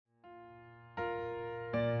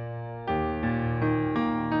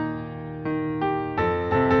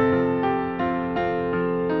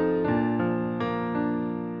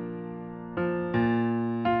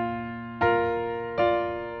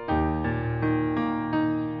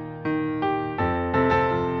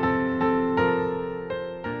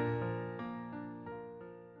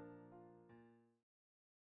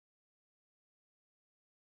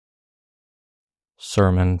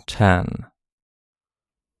Sermon 10.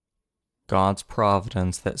 God's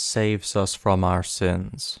providence that saves us from our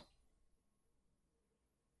sins.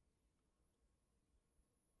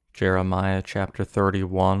 Jeremiah chapter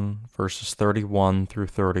 31, verses 31 through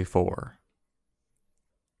 34.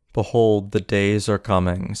 Behold, the days are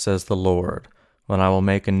coming, says the Lord, when I will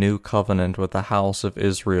make a new covenant with the house of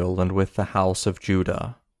Israel and with the house of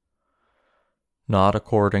Judah. Not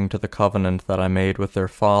according to the covenant that I made with their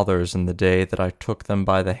fathers in the day that I took them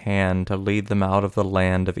by the hand to lead them out of the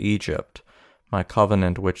land of Egypt, my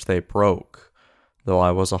covenant which they broke, though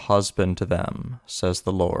I was a husband to them, says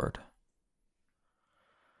the Lord.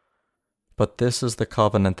 But this is the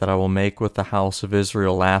covenant that I will make with the house of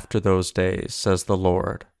Israel after those days, says the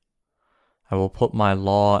Lord. I will put my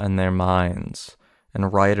law in their minds,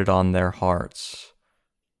 and write it on their hearts.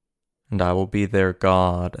 And I will be their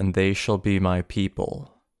God, and they shall be my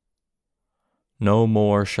people. No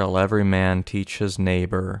more shall every man teach his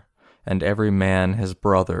neighbor, and every man his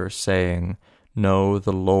brother, saying, Know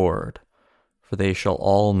the Lord, for they shall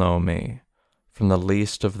all know me, from the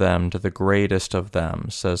least of them to the greatest of them,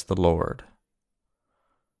 says the Lord.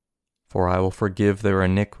 For I will forgive their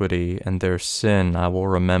iniquity, and their sin I will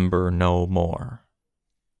remember no more.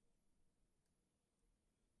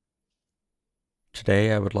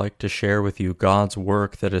 Today I would like to share with you God's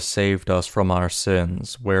work that has saved us from our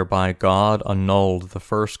sins, whereby God annulled the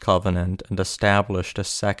first covenant and established a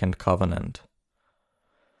second covenant.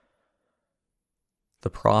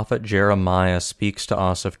 The prophet Jeremiah speaks to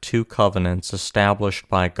us of two covenants established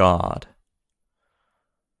by God.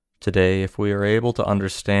 Today, if we are able to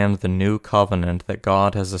understand the new covenant that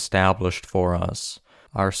God has established for us,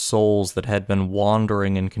 our souls that had been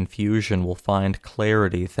wandering in confusion will find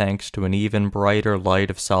clarity thanks to an even brighter light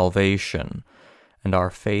of salvation, and our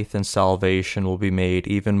faith in salvation will be made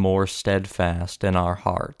even more steadfast in our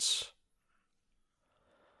hearts.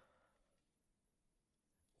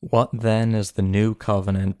 What then is the new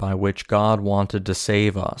covenant by which God wanted to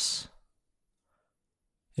save us?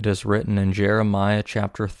 It is written in Jeremiah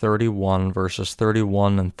chapter 31, verses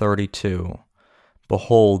 31 and 32.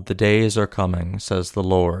 Behold, the days are coming, says the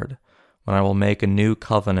Lord, when I will make a new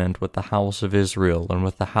covenant with the house of Israel and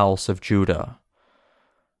with the house of Judah.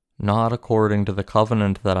 Not according to the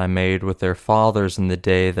covenant that I made with their fathers in the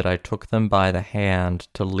day that I took them by the hand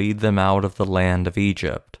to lead them out of the land of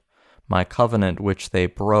Egypt, my covenant which they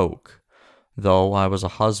broke, though I was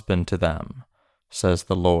a husband to them, says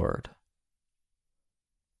the Lord.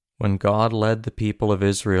 When God led the people of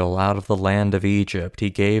Israel out of the land of Egypt,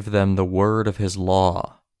 he gave them the word of his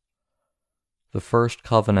law. The first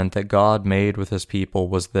covenant that God made with his people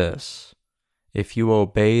was this: If you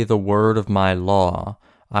obey the word of my law,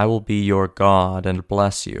 I will be your God and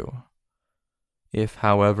bless you. If,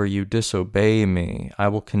 however, you disobey me, I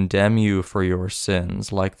will condemn you for your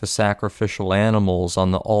sins, like the sacrificial animals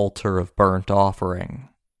on the altar of burnt offering.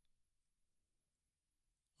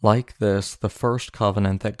 Like this, the first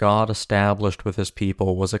covenant that God established with his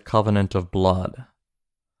people was a covenant of blood.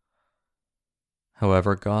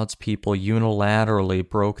 However, God's people unilaterally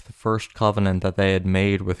broke the first covenant that they had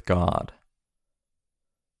made with God.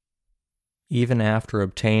 Even after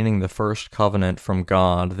obtaining the first covenant from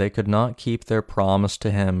God, they could not keep their promise to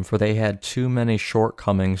him, for they had too many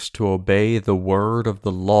shortcomings to obey the word of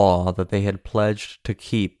the law that they had pledged to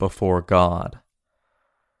keep before God.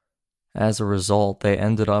 As a result, they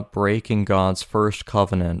ended up breaking God's first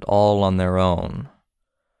covenant all on their own.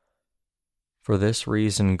 For this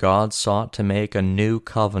reason, God sought to make a new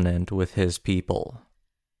covenant with his people.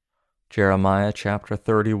 Jeremiah chapter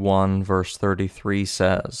 31, verse 33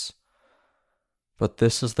 says, But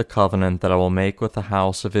this is the covenant that I will make with the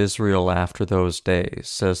house of Israel after those days,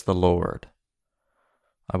 says the Lord.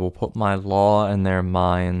 I will put my law in their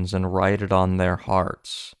minds and write it on their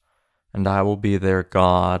hearts, and I will be their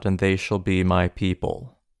God, and they shall be my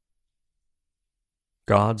people.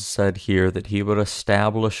 God said here that he would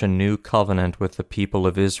establish a new covenant with the people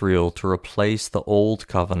of Israel to replace the old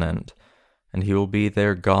covenant, and he will be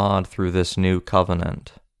their God through this new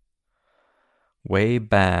covenant. Way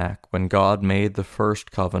back, when God made the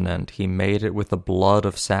first covenant, he made it with the blood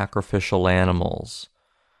of sacrificial animals.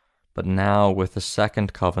 But now, with the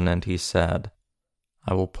second covenant, he said,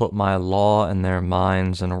 I will put my law in their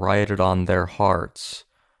minds and write it on their hearts,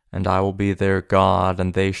 and I will be their God,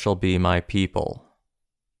 and they shall be my people.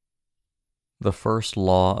 The first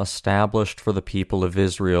law established for the people of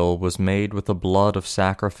Israel was made with the blood of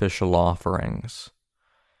sacrificial offerings.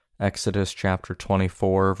 Exodus chapter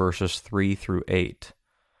 24, verses 3 through 8.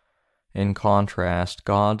 In contrast,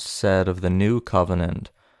 God said of the new covenant,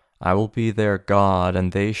 I will be their God,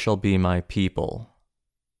 and they shall be my people.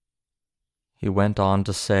 He went on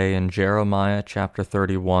to say in Jeremiah chapter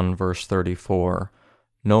 31, verse 34,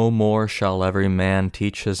 "No more shall every man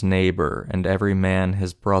teach his neighbor, and every man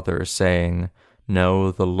his brother, saying,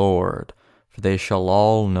 Know the Lord, for they shall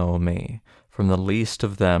all know me, from the least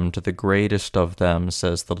of them to the greatest of them,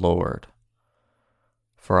 says the Lord.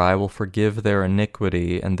 For I will forgive their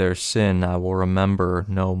iniquity, and their sin I will remember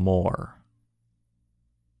no more."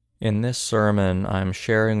 In this sermon, I am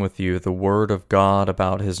sharing with you the Word of God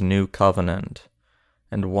about His new covenant.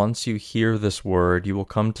 And once you hear this word, you will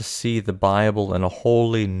come to see the Bible in a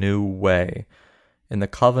wholly new way. In the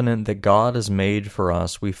covenant that God has made for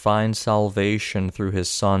us, we find salvation through His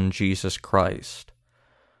Son, Jesus Christ.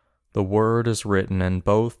 The Word is written in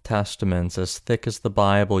both Testaments as thick as the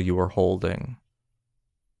Bible you are holding.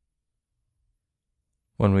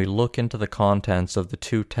 When we look into the contents of the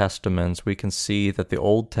two Testaments, we can see that the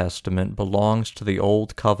Old Testament belongs to the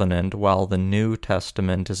Old Covenant, while the New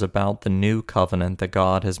Testament is about the new covenant that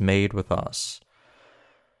God has made with us,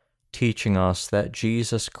 teaching us that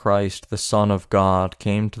Jesus Christ, the Son of God,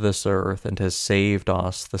 came to this earth and has saved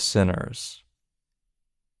us, the sinners.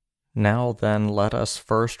 Now then, let us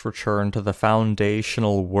first return to the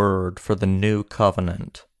foundational word for the new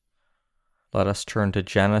covenant. Let us turn to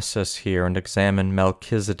Genesis here and examine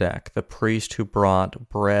Melchizedek, the priest who brought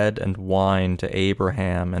bread and wine to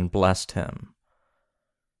Abraham and blessed him.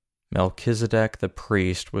 Melchizedek the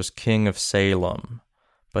priest was king of Salem,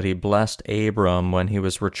 but he blessed Abram when he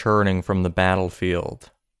was returning from the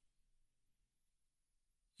battlefield.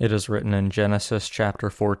 It is written in Genesis chapter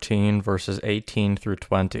 14, verses 18 through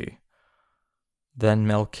 20. Then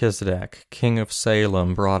Melchizedek, king of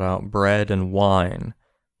Salem, brought out bread and wine.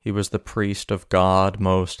 He was the priest of God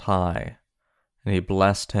Most High. And he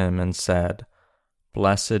blessed him and said,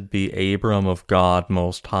 Blessed be Abram of God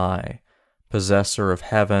Most High, possessor of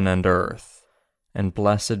heaven and earth, and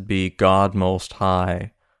blessed be God Most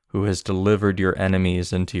High, who has delivered your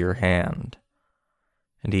enemies into your hand.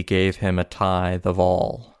 And he gave him a tithe of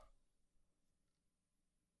all.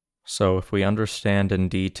 So if we understand in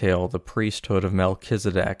detail the priesthood of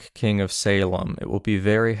Melchizedek, king of Salem, it will be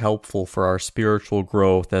very helpful for our spiritual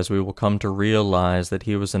growth, as we will come to realize that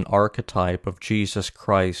he was an archetype of Jesus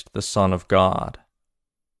Christ, the Son of God.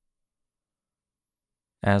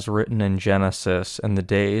 As written in Genesis, in the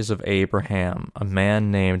days of Abraham, a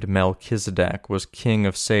man named Melchizedek was king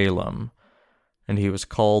of Salem, and he was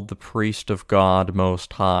called the priest of God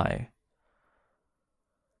Most High.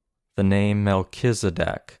 The name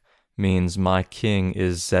Melchizedek means my king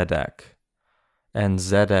is Zedek, and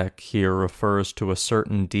Zedek here refers to a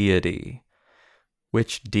certain deity.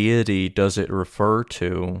 Which deity does it refer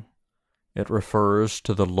to? It refers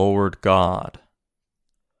to the Lord God.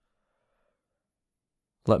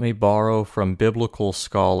 Let me borrow from biblical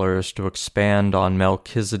scholars to expand on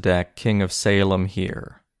Melchizedek, king of Salem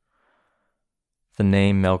here. The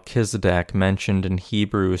name Melchizedek mentioned in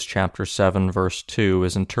Hebrews chapter 7 verse 2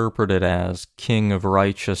 is interpreted as King of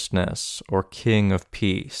Righteousness or King of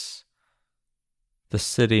Peace. The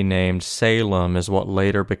city named Salem is what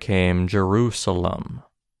later became Jerusalem.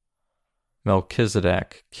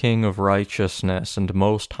 Melchizedek, King of Righteousness and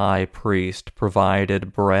Most High Priest,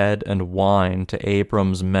 provided bread and wine to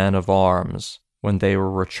Abram's men of arms when they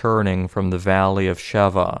were returning from the valley of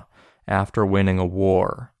Sheva after winning a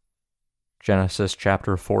war. Genesis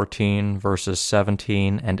chapter 14, verses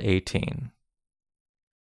 17 and 18.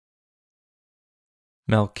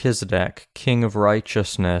 Melchizedek, King of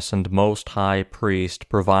Righteousness and Most High Priest,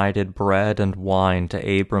 provided bread and wine to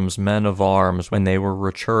Abram's men of arms when they were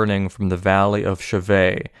returning from the valley of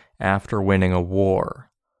Sheva after winning a war.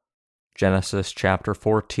 Genesis chapter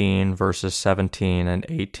 14, verses 17 and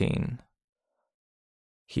 18.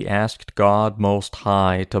 He asked God Most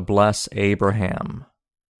High to bless Abraham.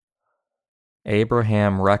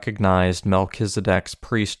 Abraham recognized Melchizedek's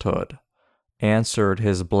priesthood, answered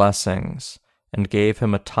his blessings, and gave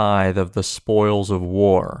him a tithe of the spoils of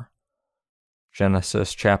war.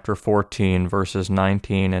 Genesis chapter 14, verses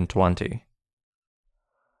 19 and 20.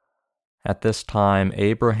 At this time,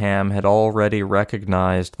 Abraham had already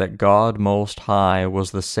recognized that God Most High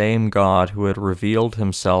was the same God who had revealed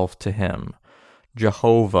himself to him,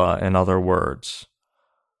 Jehovah in other words.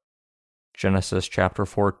 Genesis chapter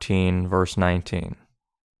 14, verse 19.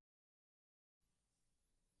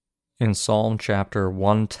 In Psalm chapter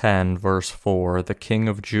 110, verse 4, the king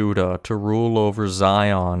of Judah to rule over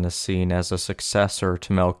Zion is seen as a successor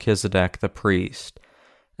to Melchizedek the priest,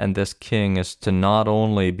 and this king is to not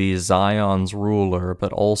only be Zion's ruler,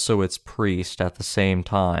 but also its priest at the same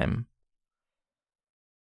time.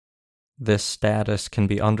 This status can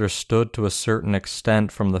be understood to a certain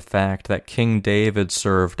extent from the fact that King David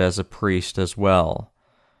served as a priest as well.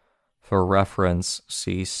 For reference,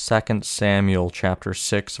 see 2 Samuel chapter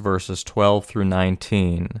 6 verses 12 through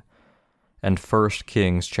 19, and 1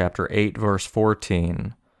 Kings chapter 8 verse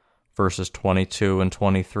 14, verses 22 and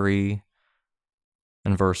 23,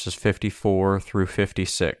 and verses 54 through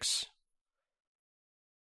 56.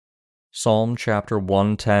 Psalm chapter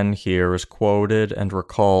 110 here is quoted and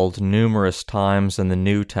recalled numerous times in the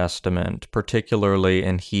New Testament, particularly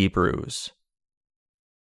in Hebrews.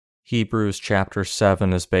 Hebrews chapter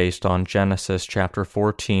 7 is based on Genesis chapter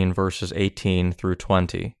 14 verses 18 through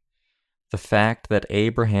 20. The fact that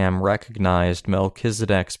Abraham recognized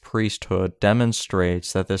Melchizedek's priesthood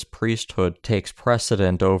demonstrates that this priesthood takes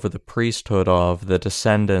precedent over the priesthood of the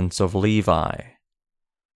descendants of Levi.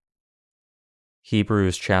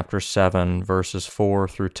 Hebrews chapter 7 verses 4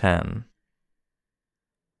 through 10.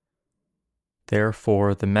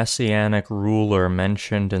 Therefore, the messianic ruler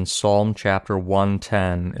mentioned in Psalm chapter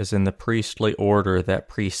 110 is in the priestly order that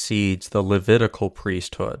precedes the Levitical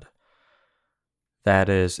priesthood. That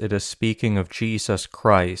is, it is speaking of Jesus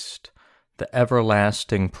Christ, the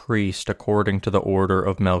everlasting priest according to the order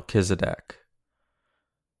of Melchizedek.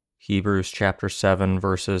 Hebrews chapter 7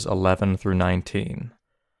 verses 11 through 19.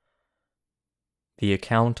 The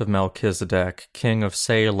account of Melchizedek, king of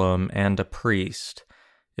Salem and a priest,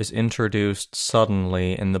 is introduced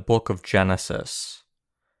suddenly in the book of Genesis.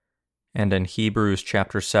 And in Hebrews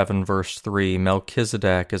chapter 7 verse 3,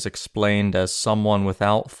 Melchizedek is explained as someone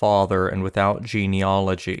without father and without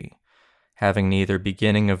genealogy, having neither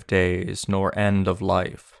beginning of days nor end of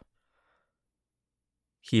life.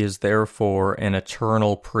 He is therefore an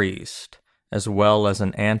eternal priest, as well as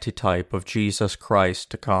an antitype of Jesus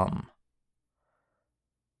Christ to come.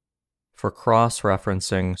 For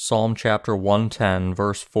cross-referencing, Psalm chapter 110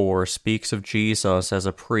 verse 4 speaks of Jesus as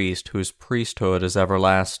a priest whose priesthood is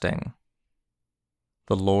everlasting.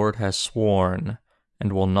 The Lord has sworn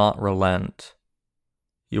and will not relent.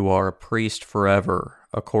 You are a priest forever,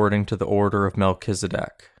 according to the order of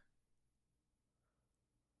Melchizedek.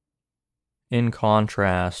 In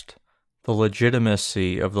contrast, the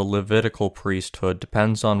legitimacy of the Levitical priesthood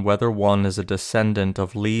depends on whether one is a descendant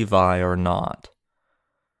of Levi or not.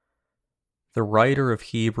 The writer of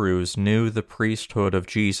Hebrews knew the priesthood of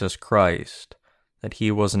Jesus Christ, that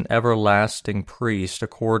he was an everlasting priest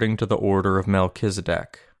according to the order of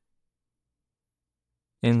Melchizedek.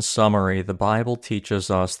 In summary, the Bible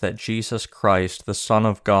teaches us that Jesus Christ, the Son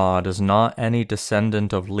of God, is not any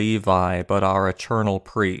descendant of Levi, but our eternal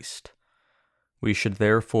priest. We should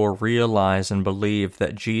therefore realize and believe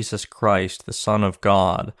that Jesus Christ, the Son of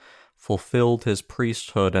God, fulfilled his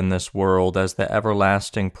priesthood in this world as the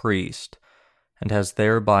everlasting priest, and has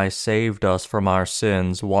thereby saved us from our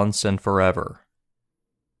sins once and forever.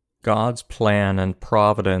 God's plan and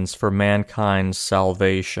providence for mankind's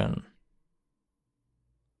salvation.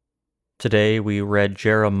 Today we read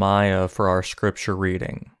Jeremiah for our scripture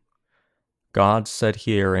reading. God said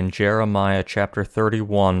here in Jeremiah chapter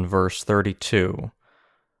 31 verse 32,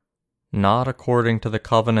 "Not according to the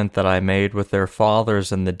covenant that I made with their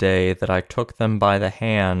fathers in the day that I took them by the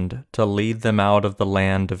hand to lead them out of the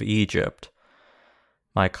land of Egypt,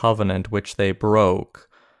 my covenant which they broke,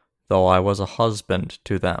 though I was a husband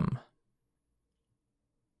to them."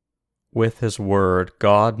 With his word,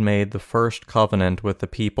 God made the first covenant with the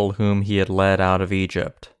people whom he had led out of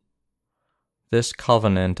Egypt. This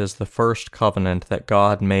covenant is the first covenant that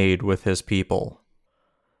God made with his people.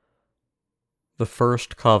 The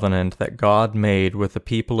first covenant that God made with the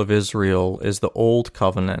people of Israel is the Old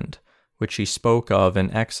Covenant, which he spoke of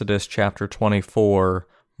in Exodus chapter 24,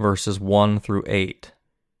 verses 1 through 8.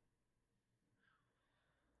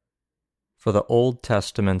 For the Old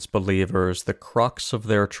Testament's believers, the crux of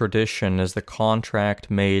their tradition is the contract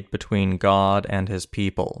made between God and his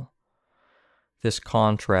people. This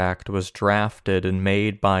contract was drafted and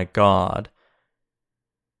made by God,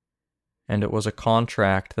 and it was a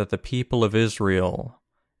contract that the people of Israel,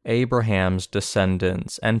 Abraham's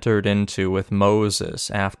descendants, entered into with Moses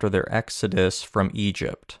after their exodus from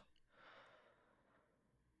Egypt.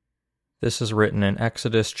 This is written in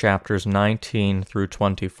Exodus chapters 19 through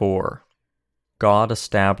 24. God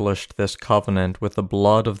established this covenant with the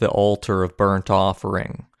blood of the altar of burnt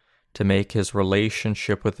offering to make his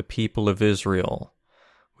relationship with the people of Israel,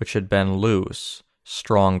 which had been loose,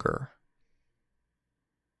 stronger.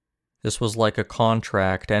 This was like a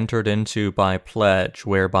contract entered into by pledge,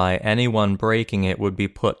 whereby anyone breaking it would be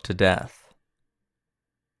put to death.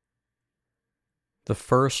 The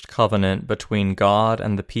first covenant between God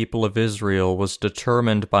and the people of Israel was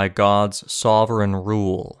determined by God's sovereign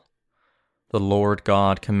rule. the Lord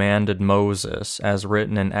God commanded Moses, as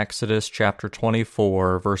written in Exodus chapter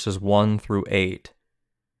 24, verses 1 through 8.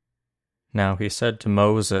 Now he said to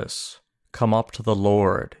Moses, "Come up to the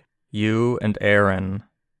Lord, you and Aaron,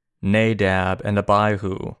 Nadab and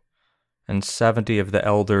Abihu, and 70 of the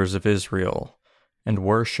elders of Israel, and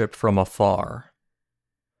worship from afar.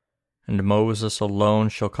 And Moses alone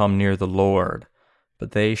shall come near the Lord,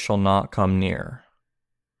 but they shall not come near,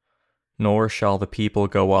 nor shall the people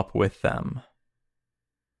go up with them."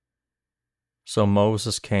 So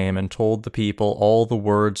Moses came and told the people all the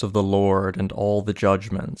words of the Lord and all the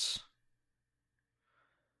judgments.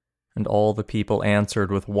 And all the people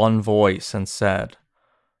answered with one voice and said,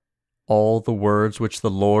 "All the words which the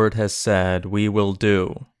Lord has said we will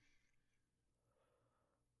do."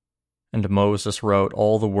 And Moses wrote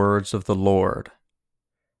all the words of the Lord.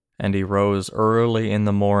 And he rose early in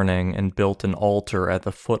the morning and built an altar at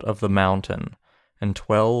the foot of the mountain, and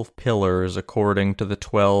 12 pillars according to the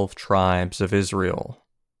 12 tribes of Israel.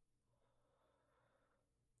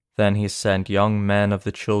 Then he sent young men of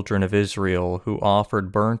the children of Israel who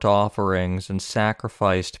offered burnt offerings and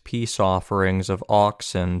sacrificed peace offerings of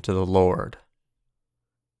oxen to the Lord.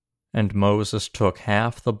 And Moses took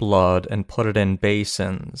half the blood and put it in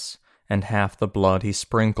basins, and half the blood he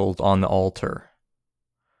sprinkled on the altar.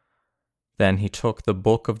 Then he took the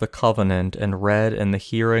book of the covenant and read in the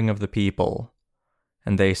hearing of the people,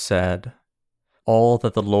 and they said, "All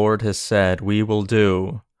that the Lord has said we will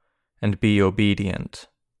do, and be obedient."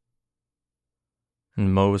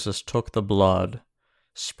 And Moses took the blood,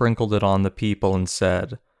 sprinkled it on the people, and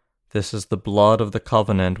said, "This is the blood of the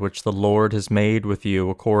covenant which the Lord has made with you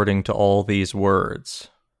according to all these words."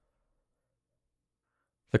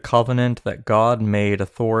 The covenant that God made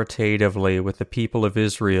authoritatively with the people of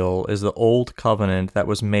Israel is the old covenant that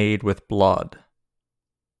was made with blood.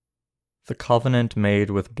 The covenant made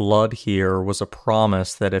with blood here was a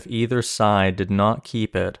promise that if either side did not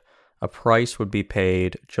keep it, a price would be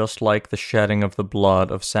paid, just like the shedding of the blood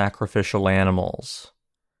of sacrificial animals.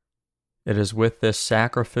 It is with this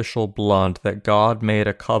sacrificial blood that God made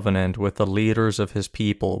a covenant with the leaders of his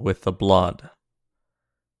people with the blood.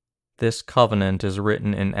 This covenant is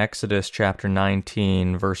written in Exodus chapter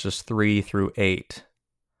 19, verses 3 through 8.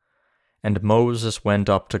 And Moses went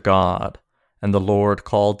up to God, and the Lord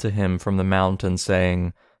called to him from the mountain,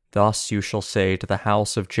 saying, "Thus you shall say to the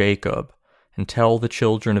house of Jacob, and tell the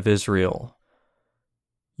children of Israel,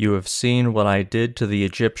 You have seen what I did to the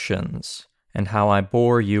Egyptians, and how I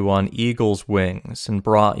bore you on eagle's wings, and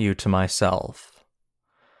brought you to myself.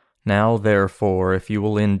 Now therefore, if you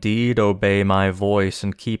will indeed obey my voice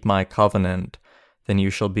and keep my covenant, then you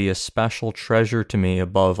shall be a special treasure to me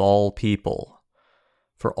above all people,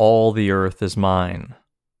 for all the earth is mine.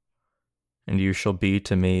 And you shall be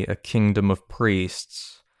to me a kingdom of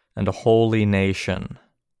priests, and a holy nation.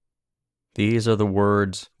 These are the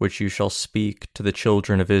words which you shall speak to the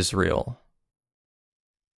children of Israel."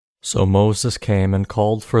 So Moses came and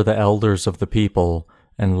called for the elders of the people,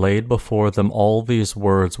 and laid before them all these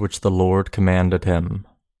words which the Lord commanded him.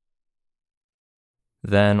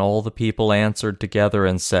 Then all the people answered together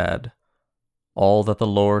and said, "All that the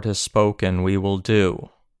Lord has spoken we will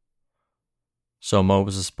do." So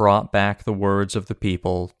Moses brought back the words of the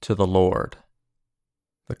people to the Lord.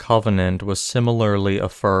 The covenant was similarly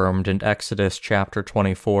affirmed in Exodus chapter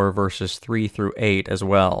 24, verses 3 through 8 as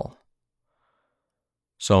well.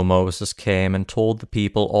 So Moses came and told the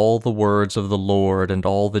people all the words of the Lord and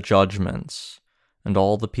all the judgments, and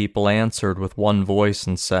all the people answered with one voice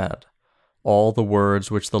and said, "All the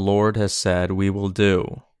words which the Lord has said we will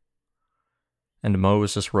do." And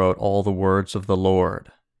Moses wrote all the words of the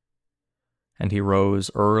Lord. And he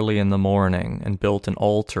rose early in the morning and built an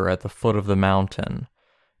altar at the foot of the mountain,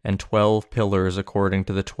 and 12 pillars according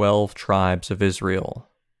to the 12 tribes of Israel.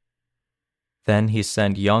 Then he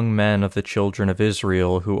sent young men of the children of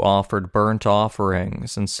Israel who offered burnt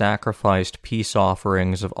offerings and sacrificed peace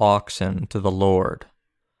offerings of oxen to the Lord.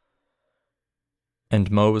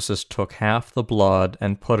 And Moses took half the blood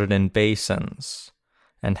and put it in basins,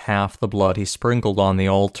 and half the blood he sprinkled on the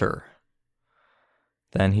altar.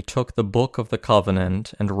 Then he took the book of the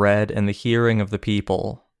covenant and read in the hearing of the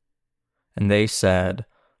people. And they said,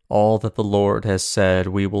 "All that the Lord has said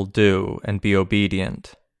we will do, and be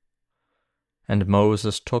obedient." And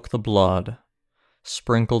Moses took the blood,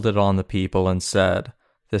 sprinkled it on the people, and said,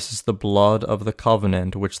 "This is the blood of the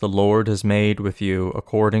covenant which the Lord has made with you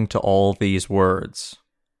according to all these words."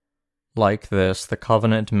 Like this, the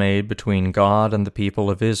covenant made between God and the people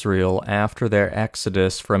of Israel after their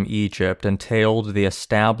exodus from Egypt entailed the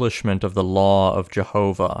establishment of the law of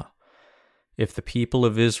Jehovah. If the people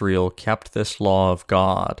of Israel kept this law of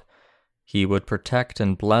God, He would protect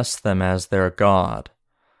and bless them as their God.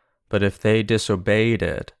 But if they disobeyed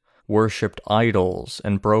it, worshipped idols,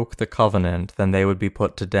 and broke the covenant, then they would be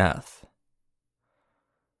put to death.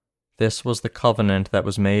 This was the covenant that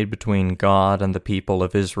was made between God and the people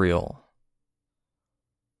of Israel.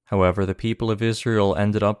 However, the people of Israel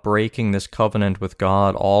ended up breaking this covenant with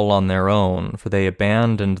God all on their own, for they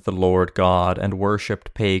abandoned the Lord God and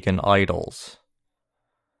worshipped pagan idols.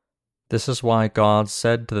 This is why God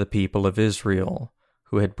said to the people of Israel,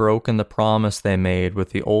 who had broken the promise they made with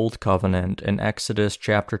the old covenant in Exodus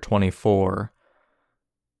chapter 24,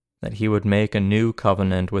 that he would make a new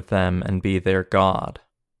covenant with them and be their God.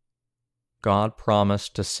 God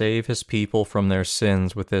promised to save his people from their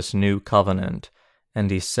sins with this new covenant,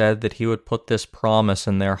 and he said that he would put this promise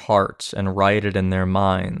in their hearts and write it in their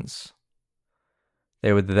minds.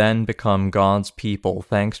 They would then become God's people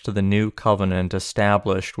thanks to the new covenant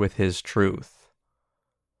established with his truth.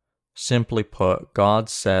 Simply put, God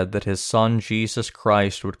said that his Son Jesus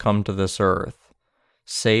Christ would come to this earth,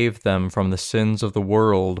 save them from the sins of the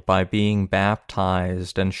world by being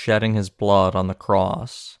baptized and shedding his blood on the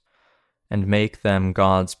cross, and make them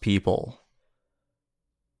God's people.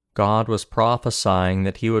 God was prophesying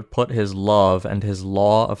that he would put his love and his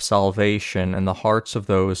law of salvation in the hearts of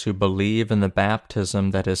those who believe in the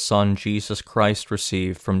baptism that his Son Jesus Christ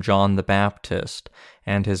received from John the Baptist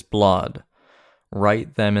and his blood,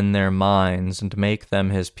 write them in their minds and make them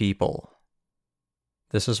his people.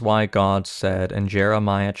 This is why God said in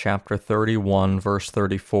Jeremiah chapter 31 verse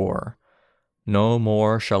 34, "No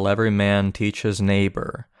more shall every man teach his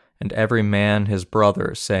neighbor, and every man his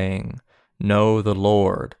brother, saying, Know the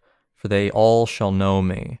Lord, for they all shall know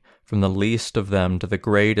me, from the least of them to the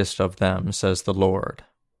greatest of them, says the Lord.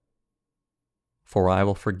 For I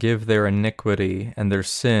will forgive their iniquity, and their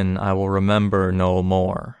sin I will remember no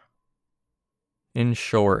more." In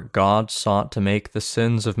short, God sought to make the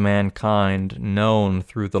sins of mankind known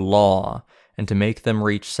through the law, and to make them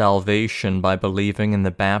reach salvation by believing in the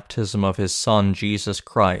baptism of his Son Jesus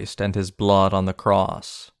Christ and his blood on the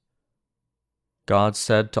cross. God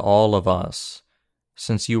said to all of us,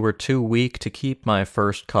 "Since you were too weak to keep my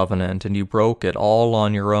first covenant and you broke it all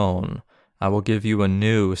on your own, I will give you a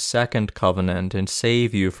new second covenant and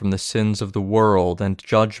save you from the sins of the world and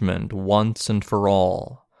judgment once and for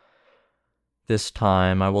all. This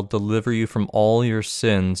time I will deliver you from all your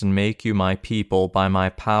sins and make you my people by my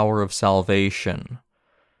power of salvation.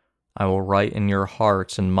 I will write in your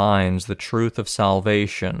hearts and minds the truth of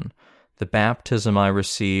salvation, the baptism I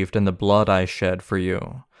received and the blood I shed for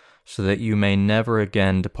you, so that you may never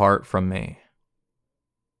again depart from me."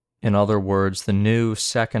 In other words, the new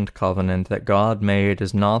second covenant that God made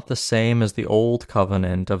is not the same as the old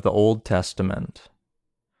covenant of the Old Testament.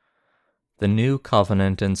 The new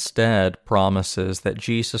covenant instead promises that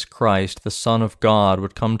Jesus Christ, the Son of God,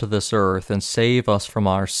 would come to this earth and save us from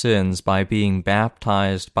our sins by being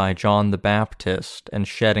baptized by John the Baptist and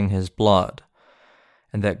shedding his blood,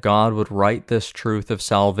 and that God would write this truth of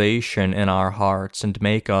salvation in our hearts and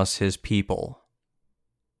make us his people.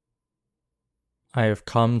 I have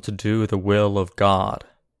come to do the will of God.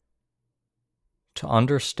 To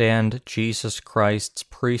understand Jesus Christ's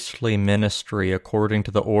priestly ministry according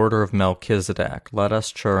to the order of Melchizedek, let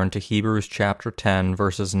us turn to Hebrews chapter 10,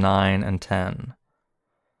 verses 9 and 10.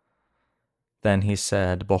 Then he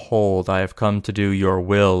said, "Behold, I have come to do your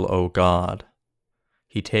will, O God."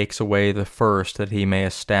 He takes away the first that he may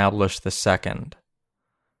establish the second.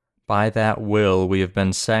 By that will we have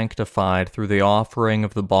been sanctified through the offering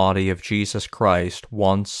of the body of Jesus Christ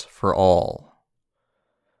once for all.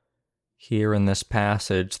 Here in this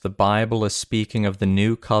passage, the Bible is speaking of the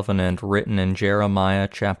new covenant written in Jeremiah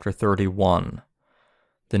chapter 31.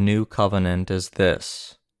 The new covenant is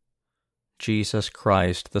this: Jesus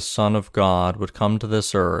Christ, the Son of God, would come to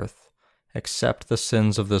this earth, accept the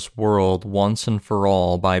sins of this world once and for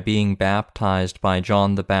all by being baptized by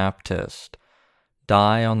John the Baptist,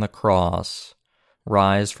 die on the cross,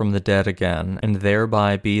 rise from the dead again, and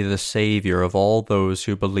thereby be the Savior of all those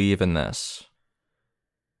who believe in this.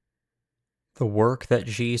 The work that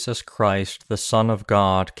Jesus Christ, the Son of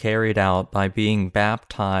God, carried out by being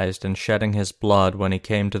baptized and shedding his blood when he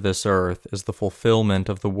came to this earth is the fulfillment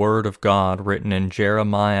of the Word of God written in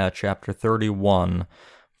Jeremiah chapter 31,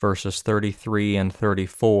 verses 33 and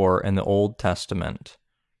 34 in the Old Testament.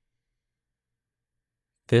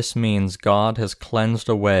 This means God has cleansed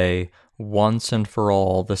away, once and for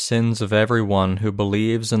all, the sins of everyone who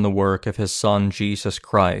believes in the work of his Son Jesus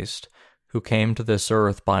Christ, who came to this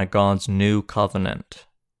earth by God's new covenant.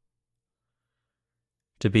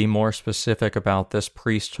 To be more specific about this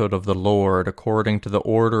priesthood of the Lord according to the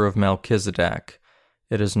order of Melchizedek,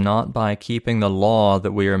 It is not by keeping the law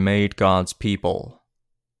that we are made God's people.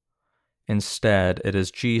 Instead, it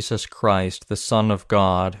is Jesus Christ, the Son of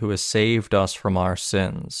God, who has saved us from our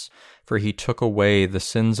sins, for he took away the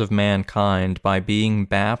sins of mankind by being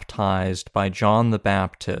baptized by John the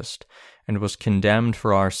Baptist, and was condemned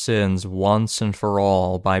for our sins once and for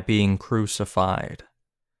all by being crucified.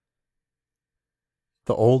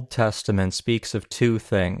 The Old Testament speaks of two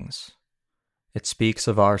things. It speaks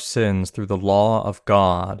of our sins through the law of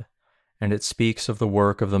God, and it speaks of the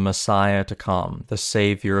work of the Messiah to come, the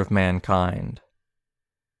Savior of mankind.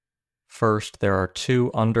 First, there are two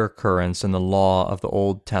undercurrents in the law of the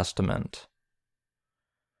Old Testament.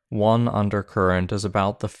 One undercurrent is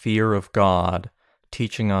about the fear of God,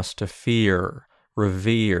 teaching us to fear,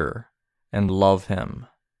 revere, and love Him.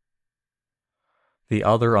 The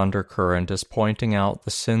other undercurrent is pointing out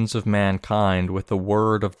the sins of mankind with the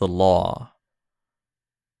word of the law.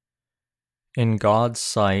 In God's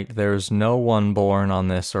sight, there is no one born on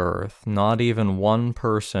this earth, not even one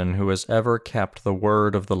person who has ever kept the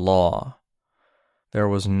word of the law. There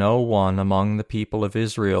was no one among the people of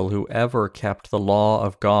Israel who ever kept the law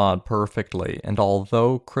of God perfectly, and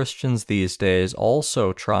although Christians these days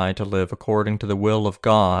also try to live according to the will of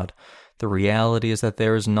God, the reality is that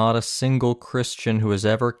there is not a single Christian who has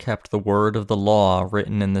ever kept the word of the law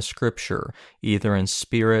written in the Scripture, either in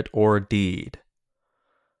spirit or deed.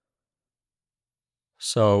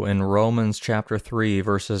 So in Romans chapter 3,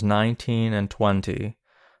 verses 19 and 20,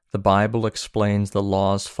 the Bible explains the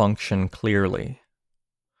law's function clearly.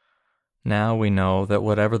 Now we know that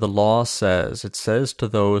whatever the law says, it says to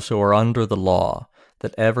those who are under the law,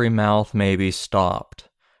 that every mouth may be stopped,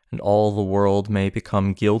 and all the world may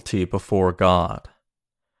become guilty before God.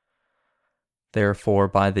 Therefore,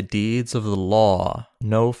 by the deeds of the law,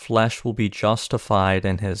 no flesh will be justified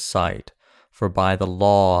in His sight, for by the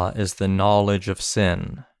law is the knowledge of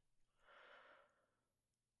sin.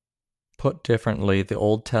 Put differently, the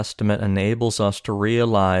Old Testament enables us to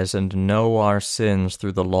realize and know our sins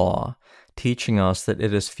through the law, teaching us that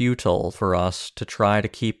it is futile for us to try to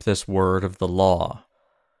keep this word of the law.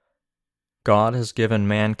 God has given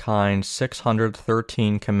mankind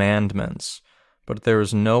 613 commandments, but there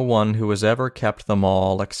is no one who has ever kept them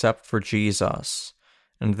all except for Jesus,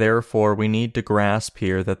 and therefore we need to grasp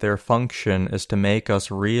here that their function is to make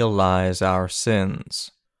us realize our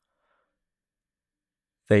sins.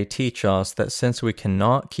 They teach us that since we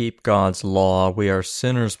cannot keep God's law, we are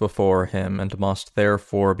sinners before Him and must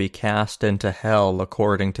therefore be cast into hell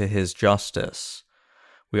according to His justice.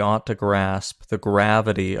 We ought to grasp the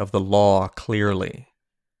gravity of the law clearly.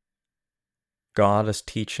 God is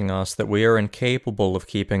teaching us that we are incapable of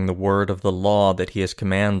keeping the word of the law that He has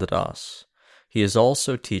commanded us. He is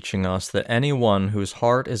also teaching us that anyone whose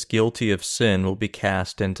heart is guilty of sin will be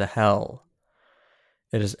cast into hell.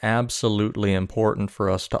 It is absolutely important for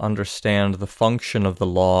us to understand the function of the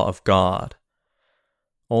law of God.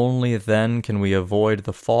 Only then can we avoid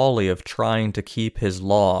the folly of trying to keep His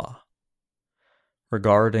law.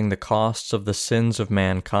 Regarding the costs of the sins of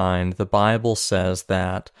mankind, the Bible says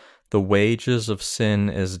that the wages of sin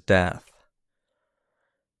is death.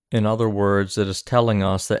 In other words, it is telling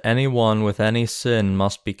us that anyone with any sin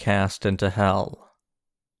must be cast into hell.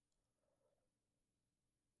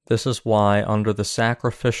 This is why, under the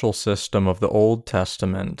sacrificial system of the Old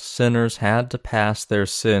Testament, sinners had to pass their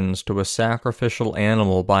sins to a sacrificial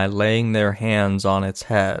animal by laying their hands on its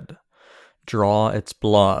head, draw its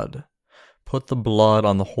blood, put the blood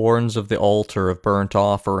on the horns of the altar of burnt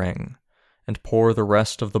offering, and pour the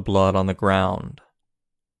rest of the blood on the ground.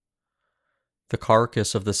 The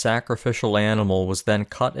carcass of the sacrificial animal was then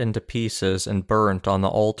cut into pieces and burnt on the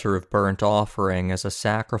altar of burnt offering as a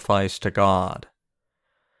sacrifice to God.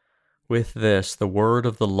 With this, the word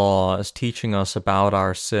of the law is teaching us about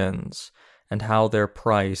our sins and how their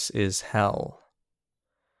price is hell.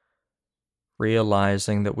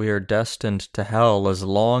 Realizing that we are destined to hell as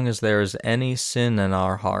long as there is any sin in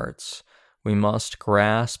our hearts, we must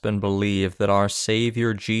grasp and believe that our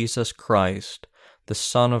Savior Jesus Christ, the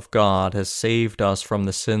Son of God, has saved us from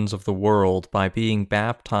the sins of the world by being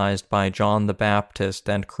baptized by John the Baptist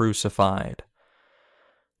and crucified.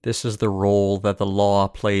 This is the role that the law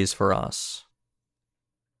plays for us.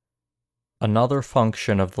 Another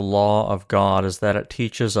function of the law of God is that it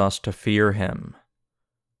teaches us to fear Him.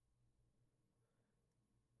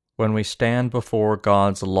 When we stand before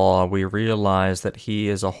God's law, we realize that He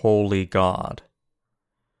is a holy God.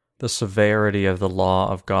 The severity of the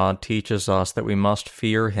law of God teaches us that we must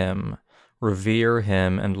fear Him, revere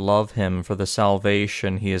Him, and love Him for the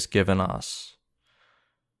salvation He has given us.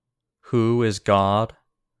 Who is God?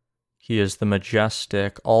 He He is the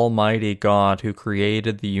majestic, almighty God who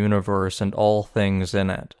created the universe and all things in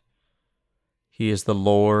it. He is the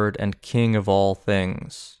Lord and King of all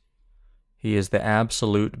things. He is the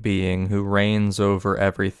absolute being who reigns over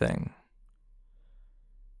everything.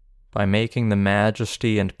 By making the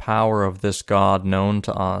majesty and power of this God known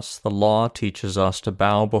to us, the law teaches us to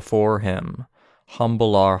bow before Him,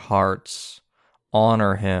 humble our hearts,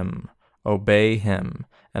 honor Him, obey Him,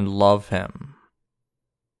 and love Him.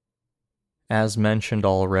 As mentioned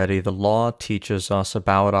already, the law teaches us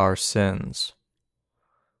about our sins.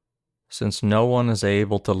 Since no one is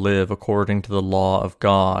able to live according to the law of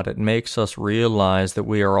God, it makes us realize that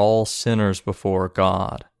we are all sinners before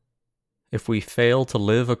God. If we fail to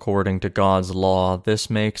live according to God's law, this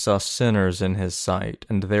makes us sinners in His sight,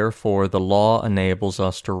 and therefore the law enables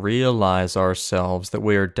us to realize ourselves that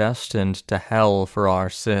we are destined to hell for our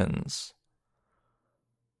sins.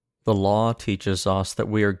 The law teaches us that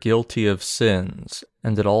we are guilty of sins,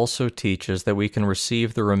 and it also teaches that we can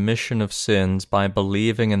receive the remission of sins by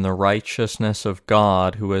believing in the righteousness of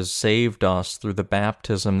God who has saved us through the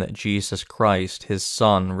baptism that Jesus Christ, His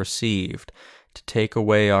Son, received to take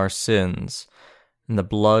away our sins, and the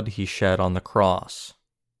blood He shed on the cross.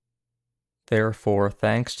 Therefore,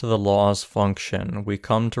 thanks to the law's function, we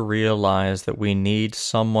come to realize that we need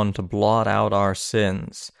someone to blot out our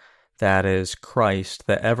sins, that is, Christ,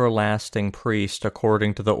 the everlasting priest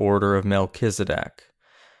according to the order of Melchizedek.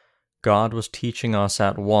 God was teaching us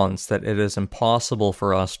at once that it is impossible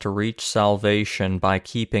for us to reach salvation by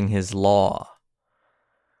keeping His law.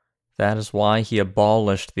 That is why He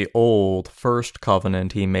abolished the old first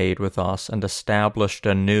covenant He made with us and established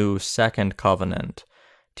a new second covenant,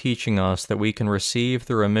 teaching us that we can receive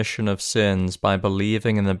the remission of sins by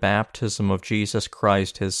believing in the baptism of Jesus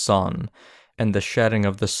Christ His Son, and the shedding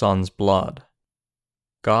of the Son's blood.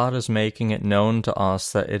 God is making it known to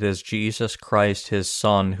us that it is Jesus Christ His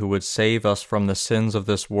Son who would save us from the sins of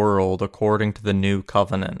this world according to the new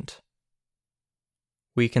covenant.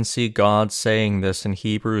 We can see God saying this in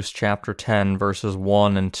Hebrews chapter 10 verses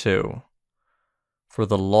 1 and 2. For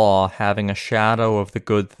the law, having a shadow of the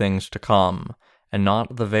good things to come, and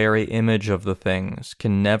not the very image of the things,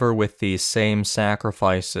 can never with these same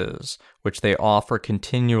sacrifices, which they offer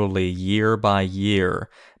continually year by year,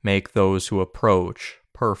 make those who approach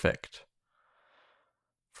perfect.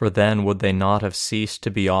 For then would they not have ceased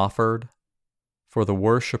to be offered? For the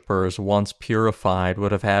worshippers, once purified,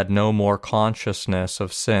 would have had no more consciousness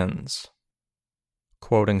of sins.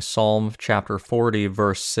 Quoting Psalm chapter 40,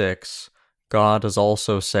 verse 6, God is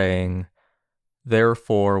also saying,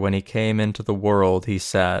 Therefore, when He came into the world, He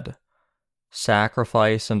said,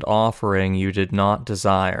 Sacrifice and offering you did not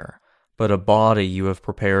desire, but a body you have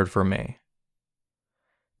prepared for me.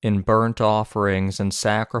 In burnt offerings and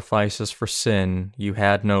sacrifices for sin you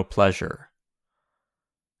had no pleasure.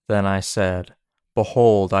 Then I said,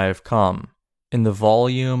 Behold, I have come. In the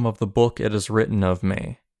volume of the book it is written of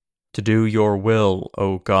me, to do your will,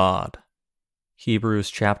 O God. Hebrews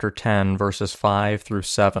chapter 10, verses 5 through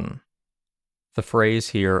 7. The phrase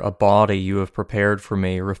here, a body you have prepared for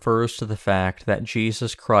me, refers to the fact that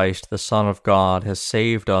Jesus Christ, the Son of God, has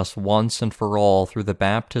saved us once and for all through the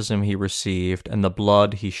baptism He received and the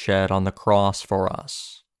blood He shed on the cross for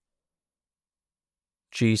us.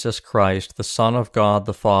 Jesus Christ, the Son of God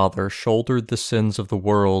the Father, shouldered the sins of the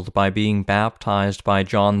world by being baptized by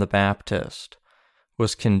John the Baptist,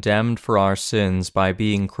 was condemned for our sins by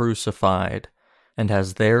being crucified, and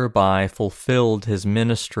has thereby fulfilled His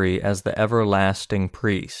ministry as the everlasting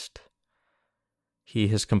priest. He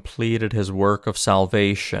has completed His work of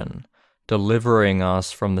salvation, delivering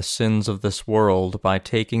us from the sins of this world by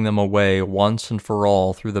taking them away once and for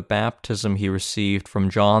all through the baptism He received from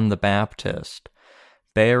John the Baptist,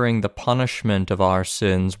 bearing the punishment of our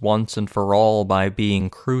sins once and for all by being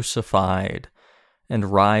crucified,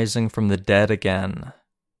 and rising from the dead again.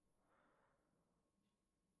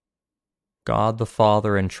 God the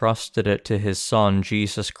Father entrusted it to His Son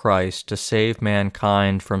Jesus Christ to save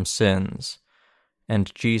mankind from sins,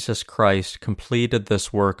 and Jesus Christ completed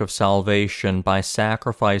this work of salvation by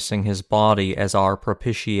sacrificing His body as our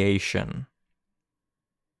propitiation.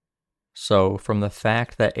 So, from the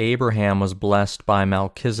fact that Abraham was blessed by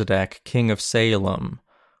Melchizedek, king of Salem,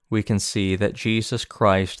 we can see that Jesus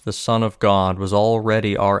Christ, the Son of God, was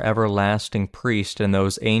already our everlasting priest in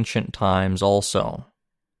those ancient times also.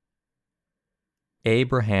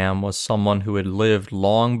 Abraham was someone who had lived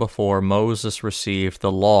long before Moses received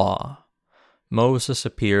the law. Moses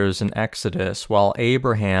appears in Exodus, while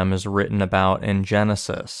Abraham is written about in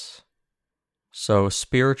Genesis. So,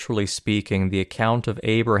 spiritually speaking, the account of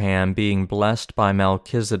Abraham being blessed by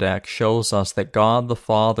Melchizedek shows us that God the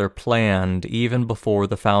Father planned, even before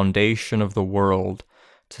the foundation of the world,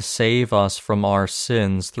 to save us from our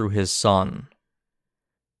sins through his Son.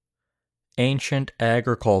 Ancient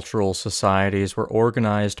agricultural societies were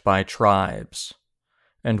organized by tribes,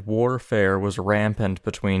 and warfare was rampant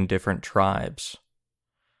between different tribes.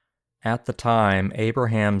 At the time,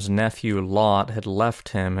 Abraham's nephew Lot had left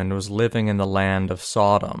him and was living in the land of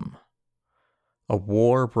Sodom. A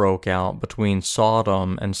war broke out between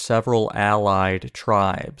Sodom and several allied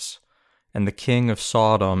tribes, and the king of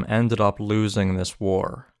Sodom ended up losing this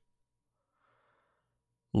war.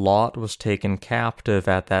 Lot was taken captive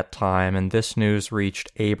at that time, and this news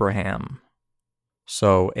reached Abraham.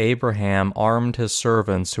 So Abraham armed his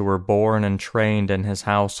servants who were born and trained in his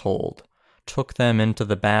household, took them into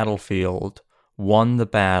the battlefield, won the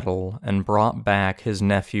battle, and brought back his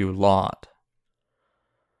nephew Lot.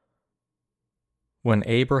 When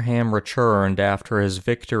Abraham returned after his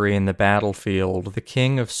victory in the battlefield, the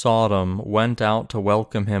king of Sodom went out to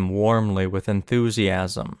welcome him warmly with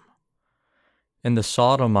enthusiasm. In the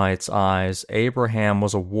Sodomites' eyes, Abraham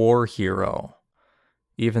was a war hero.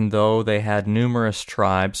 Even though they had numerous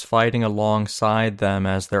tribes fighting alongside them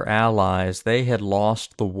as their allies, they had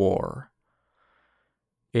lost the war.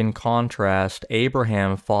 In contrast,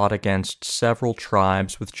 Abraham fought against several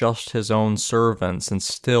tribes with just his own servants and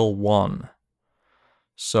still won.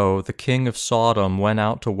 So the king of Sodom went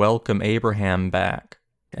out to welcome Abraham back,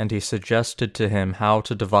 and he suggested to him how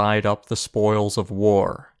to divide up the spoils of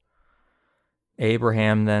war.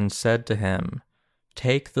 Abraham then said to him,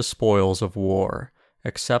 "Take the spoils of war,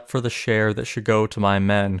 except for the share that should go to my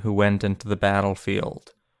men who went into the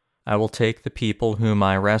battlefield. I will take the people whom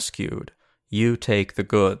I rescued. You take the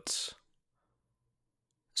goods."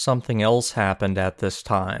 Something else happened at this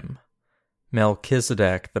time.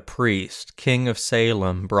 Melchizedek the priest, king of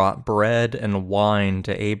Salem, brought bread and wine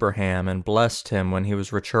to Abraham and blessed him when he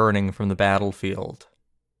was returning from the battlefield.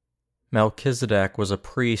 Melchizedek was a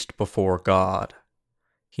priest before God.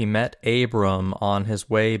 He met Abram on his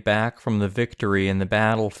way back from the victory in the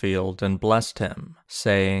battlefield and blessed him,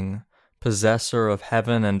 saying, "Possessor of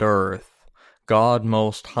heaven and earth, God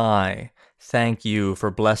Most High, thank you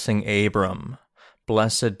for blessing Abram.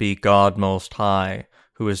 Blessed be God Most High,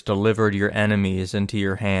 who has delivered your enemies into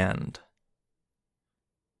your hand."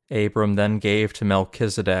 Abram then gave to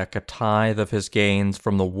Melchizedek a tithe of his gains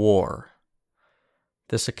from the war.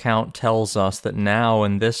 This account tells us that now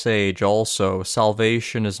in this age also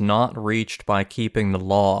salvation is not reached by keeping the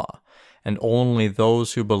law, and only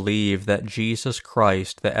those who believe that Jesus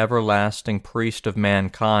Christ, the everlasting priest of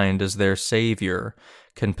mankind, is their Savior,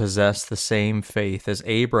 can possess the same faith as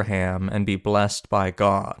Abraham and be blessed by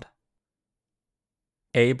God.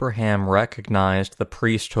 Abraham recognized the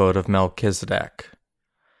priesthood of Melchizedek.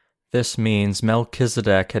 This means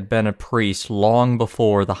Melchizedek had been a priest long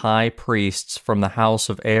before the high priests from the house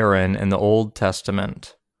of Aaron in the Old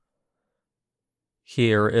Testament.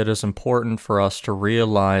 Here it is important for us to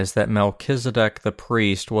realize that Melchizedek the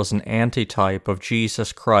priest was an antitype of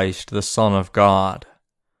Jesus Christ, the Son of God.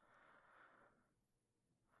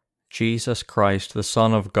 Jesus Christ, the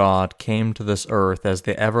Son of God, came to this earth as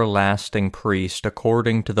the everlasting priest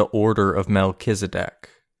according to the order of Melchizedek.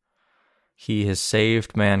 He has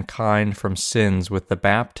saved mankind from sins with the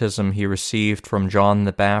baptism he received from John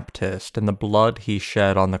the Baptist and the blood he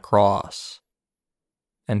shed on the cross.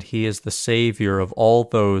 And he is the Savior of all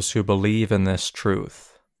those who believe in this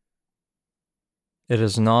truth. It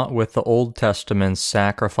is not with the Old Testament's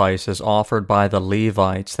sacrifices offered by the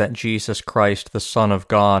Levites that Jesus Christ, the Son of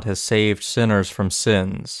God, has saved sinners from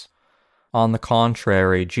sins. On the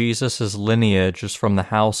contrary, Jesus' lineage is from the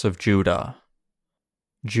house of Judah.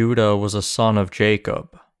 Judah was a son of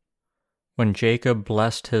Jacob. When Jacob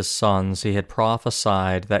blessed his sons, he had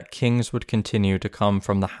prophesied that kings would continue to come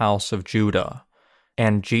from the house of Judah,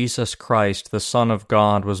 and Jesus Christ, the Son of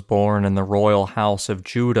God, was born in the royal house of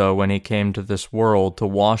Judah when he came to this world to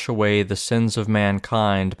wash away the sins of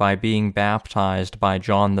mankind by being baptized by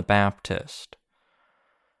John the Baptist.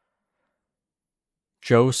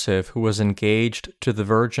 Joseph, who was engaged to the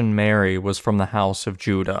Virgin Mary, was from the house of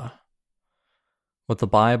Judah. What the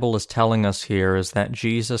Bible is telling us here is that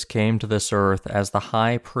Jesus came to this earth as the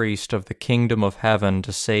high priest of the kingdom of heaven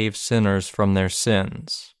to save sinners from their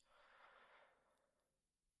sins.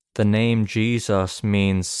 The name Jesus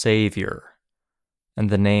means Savior, and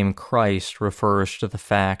the name Christ refers to the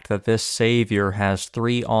fact that this Savior has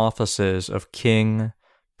three offices of king,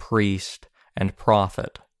 priest, and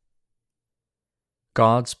prophet.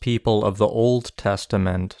 God's people of the Old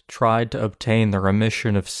Testament tried to obtain the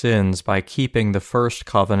remission of sins by keeping the first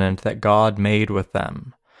covenant that God made with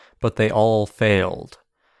them, but they all failed.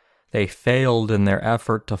 They failed in their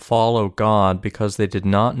effort to follow God because they did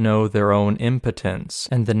not know their own impotence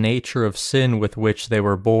and the nature of sin with which they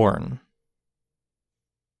were born.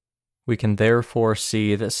 We can therefore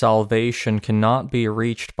see that salvation cannot be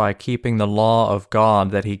reached by keeping the law of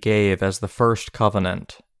God that He gave as the first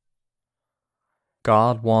covenant.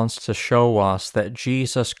 God wants to show us that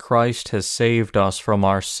Jesus Christ has saved us from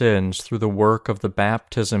our sins through the work of the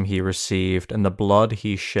baptism He received and the blood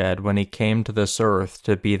He shed when He came to this earth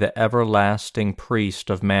to be the everlasting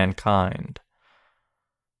priest of mankind.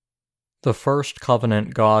 The first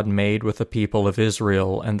covenant God made with the people of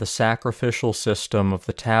Israel and the sacrificial system of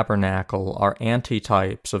the tabernacle are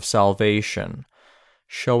antitypes of salvation,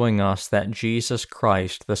 showing us that Jesus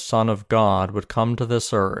Christ, the Son of God, would come to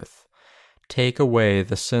this earth, take away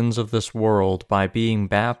the sins of this world by being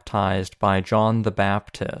baptized by John the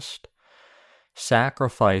Baptist,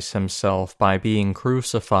 sacrifice Himself by being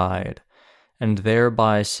crucified, and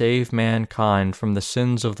thereby save mankind from the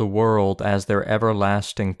sins of the world as their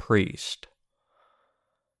everlasting priest.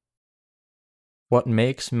 What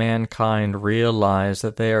makes mankind realize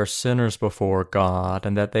that they are sinners before God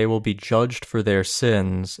and that they will be judged for their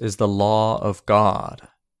sins is the law of God.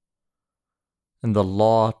 And the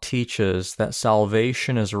law teaches that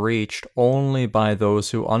salvation is reached only by those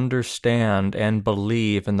who understand and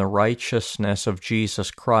believe in the righteousness of Jesus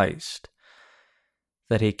Christ,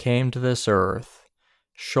 that He came to this earth,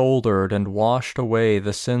 shouldered and washed away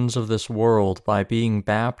the sins of this world by being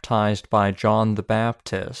baptized by John the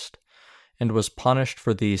Baptist, and was punished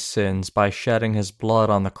for these sins by shedding His blood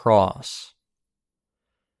on the cross.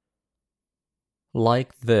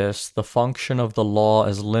 Like this, the function of the law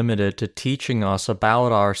is limited to teaching us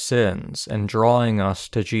about our sins and drawing us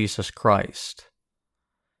to Jesus Christ.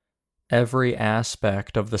 Every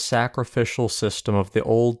aspect of the sacrificial system of the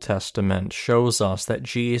Old Testament shows us that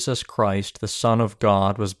Jesus Christ, the Son of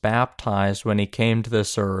God, was baptized when He came to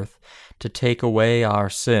this earth to take away our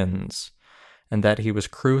sins, and that He was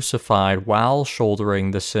crucified while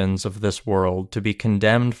shouldering the sins of this world to be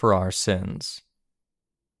condemned for our sins.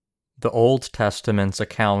 The Old Testament's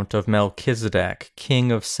account of Melchizedek,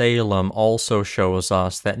 king of Salem, also shows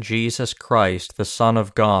us that Jesus Christ, the Son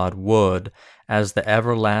of God, would, as the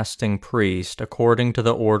everlasting priest, according to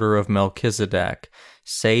the order of Melchizedek,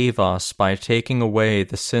 save us by taking away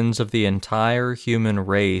the sins of the entire human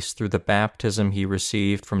race through the baptism He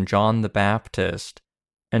received from John the Baptist,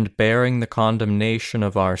 and bearing the condemnation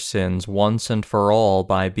of our sins once and for all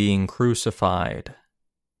by being crucified.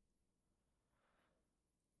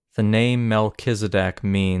 The name Melchizedek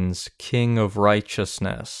means King of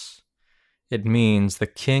Righteousness. It means the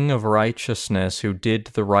King of Righteousness who did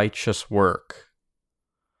the righteous work.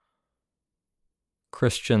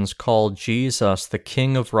 Christians call Jesus the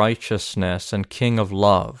King of Righteousness and King of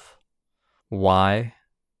Love. Why?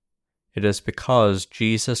 It is because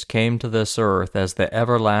Jesus came to this earth as the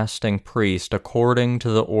everlasting priest according to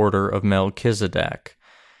the order of Melchizedek,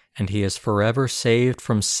 and He has forever saved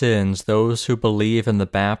from sins those who believe in the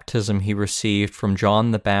baptism He received from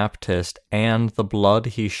John the Baptist and the blood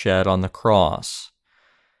He shed on the cross.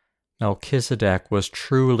 Melchizedek was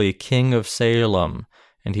truly King of Salem,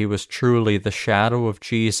 and he was truly the shadow of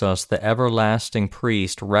Jesus, the everlasting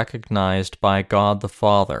priest recognized by God the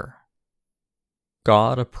Father.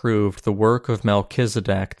 God approved the work of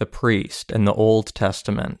Melchizedek the priest in the Old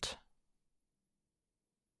Testament.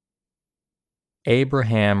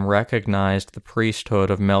 Abraham recognized the priesthood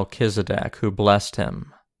of Melchizedek, who blessed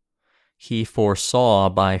him. He foresaw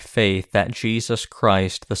by faith that Jesus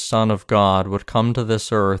Christ, the Son of God, would come to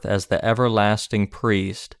this earth as the everlasting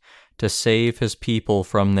priest to save His people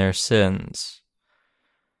from their sins.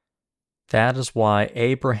 That is why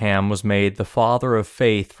Abraham was made the father of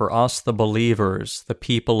faith for us, the believers, the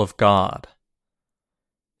people of God.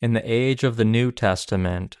 In the age of the New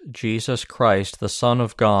Testament, Jesus Christ, the Son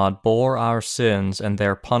of God, bore our sins and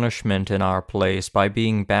their punishment in our place by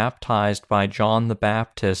being baptized by John the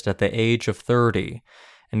Baptist at the age of 30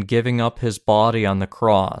 and giving up His body on the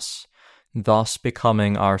cross, thus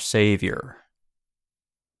becoming our Savior.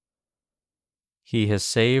 He has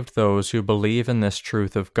saved those who believe in this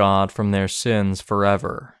truth of God from their sins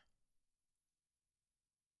forever.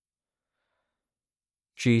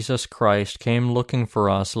 Jesus Christ came looking for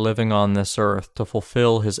us living on this earth to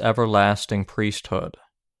fulfill His everlasting priesthood.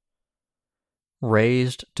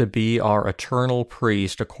 Raised to be our eternal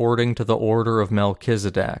priest according to the order of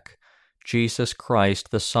Melchizedek, Jesus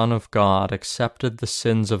Christ, the Son of God, accepted the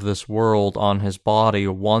sins of this world on his body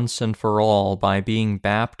once and for all by being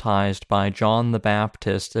baptized by John the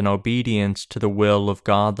Baptist in obedience to the will of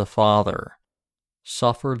God the Father,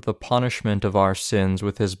 suffered the punishment of our sins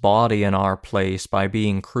with his body in our place by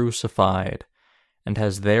being crucified, and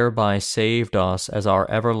has thereby saved us as our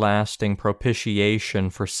everlasting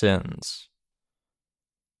propitiation for sins.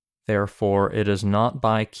 Therefore, it is not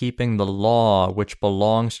by keeping the law which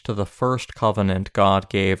belongs to the first covenant God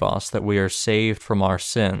gave us that we are saved from our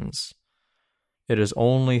sins. It is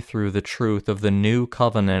only through the truth of the new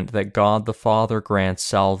covenant that God the Father grants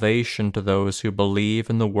salvation to those who believe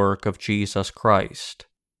in the work of Jesus Christ.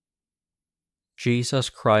 Jesus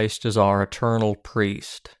Christ is our eternal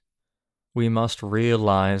priest. We must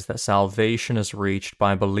realize that salvation is reached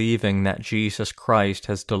by believing that Jesus Christ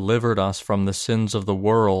has delivered us from the sins of the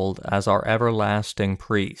world as our everlasting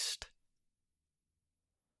priest.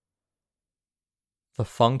 The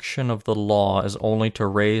function of the law is only to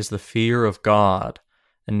raise the fear of God,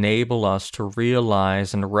 enable us to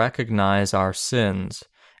realize and recognize our sins,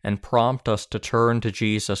 and prompt us to turn to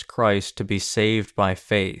Jesus Christ to be saved by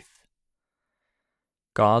faith.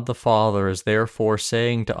 God the Father is therefore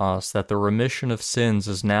saying to us that the remission of sins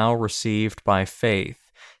is now received by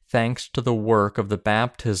faith, thanks to the work of the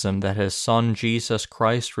baptism that his Son Jesus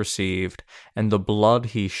Christ received and the blood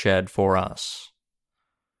he shed for us.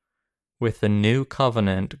 With the new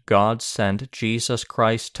covenant, God sent Jesus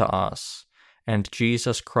Christ to us, and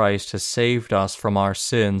Jesus Christ has saved us from our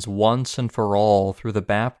sins once and for all through the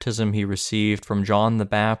baptism he received from John the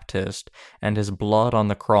Baptist and his blood on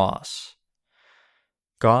the cross.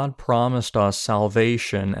 God promised us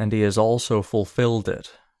salvation, and he has also fulfilled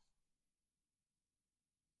it.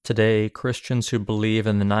 Today, Christians who believe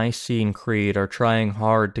in the Nicene Creed are trying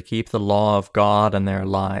hard to keep the law of God in their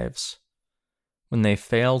lives. When they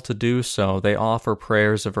fail to do so, they offer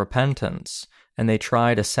prayers of repentance, and they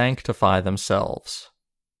try to sanctify themselves.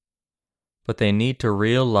 But they need to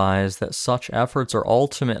realize that such efforts are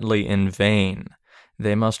ultimately in vain.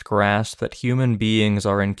 They must grasp that human beings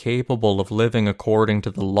are incapable of living according to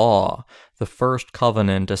the law, the first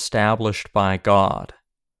covenant established by God.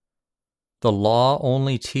 The law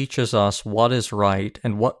only teaches us what is right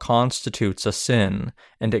and what constitutes a sin,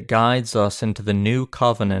 and it guides us into the new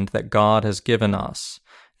covenant that God has given us,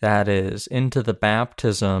 that is, into the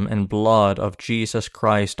baptism and blood of Jesus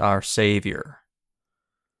Christ our Savior.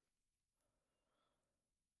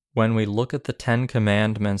 When we look at the 10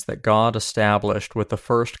 Commandments that God established with the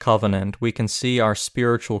first covenant, we can see our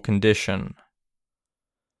spiritual condition.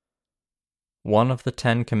 One of the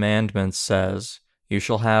 10 Commandments says, "You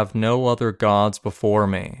shall have no other gods before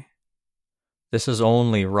me." This is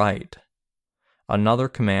only right. Another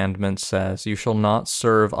commandment says, "You shall not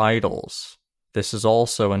serve idols." This is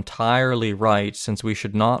also entirely right, since we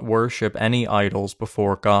should not worship any idols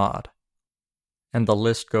before God. And the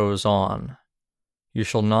list goes on. You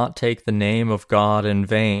shall not take the name of God in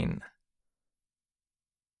vain.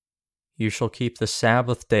 You shall keep the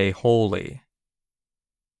Sabbath day holy.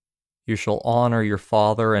 You shall honor your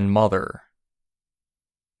father and mother.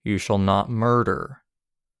 You shall not murder.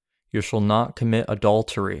 You shall not commit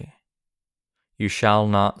adultery. You shall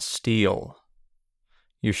not steal.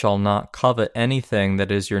 You shall not covet anything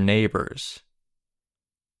that is your neighbor's.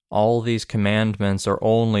 All these commandments are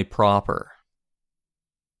only proper.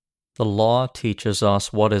 The law teaches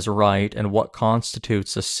us what is right and what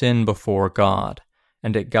constitutes a sin before God,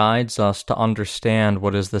 and it guides us to understand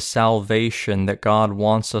what is the salvation that God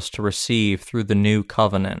wants us to receive through the new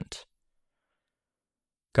covenant.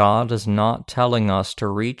 God is not telling us to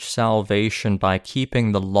reach salvation by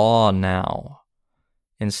keeping the law now.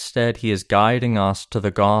 Instead, he is guiding us to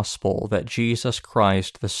the gospel that Jesus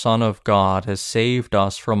Christ, the Son of God, has saved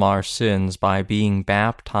us from our sins by being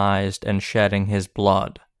baptized and shedding his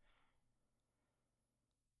blood.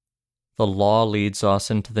 The law leads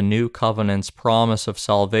us into the new covenant's promise of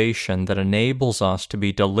salvation that enables us to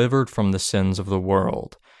be delivered from the sins of the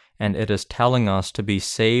world, and it is telling us to be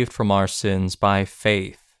saved from our sins by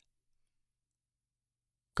faith.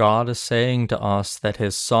 God is saying to us that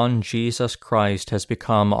his Son Jesus Christ has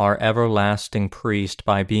become our everlasting priest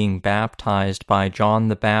by being baptized by John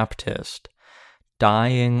the Baptist,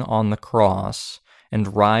 dying on the cross,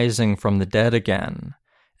 and rising from the dead again.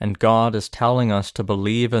 And God is telling us to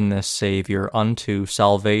believe in this Savior unto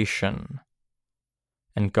salvation.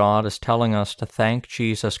 And God is telling us to thank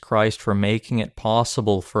Jesus Christ for making it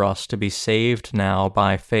possible for us to be saved now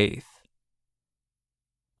by faith.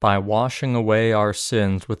 By washing away our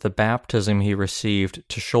sins with the baptism he received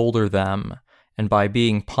to shoulder them, and by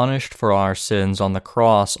being punished for our sins on the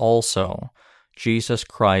cross also, Jesus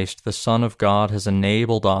Christ, the Son of God, has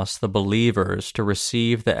enabled us, the believers, to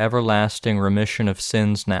receive the everlasting remission of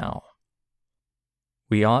sins now.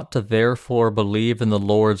 We ought to therefore believe in the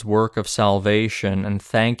Lord's work of salvation and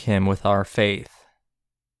thank Him with our faith.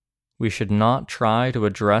 We should not try to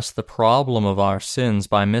address the problem of our sins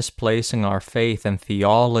by misplacing our faith in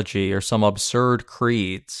theology or some absurd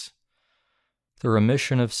creeds. The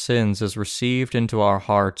remission of sins is received into our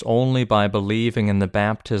hearts only by believing in the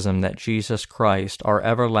baptism that Jesus Christ, our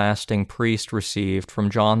everlasting priest, received from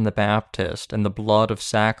John the Baptist and the blood of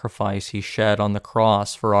sacrifice He shed on the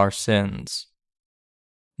cross for our sins.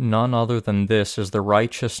 None other than this is the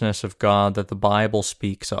righteousness of God that the Bible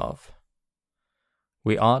speaks of.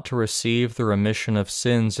 We ought to receive the remission of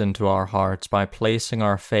sins into our hearts by placing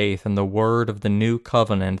our faith in the word of the new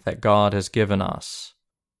covenant that God has given us.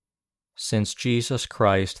 Since Jesus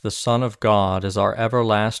Christ, the Son of God, is our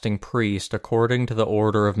everlasting priest according to the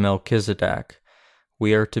order of Melchizedek,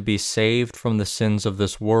 we are to be saved from the sins of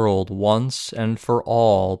this world once and for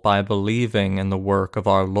all by believing in the work of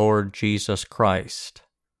our Lord Jesus Christ.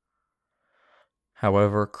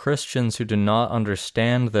 However, Christians who do not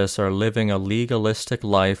understand this are living a legalistic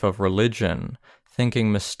life of religion,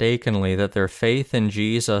 thinking mistakenly that their faith in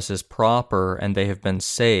Jesus is proper and they have been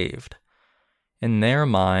saved. In their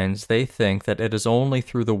minds, they think that it is only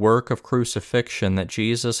through the work of crucifixion that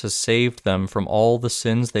Jesus has saved them from all the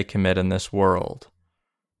sins they commit in this world.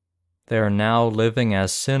 They are now living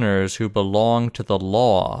as sinners who belong to the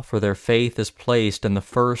law, for their faith is placed in the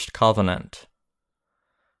first covenant.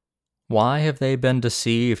 Why have they been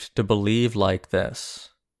deceived to believe like this?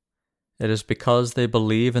 It is because they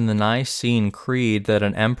believe in the Nicene Creed that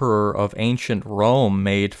an emperor of ancient Rome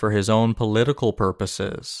made for his own political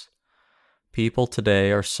purposes. People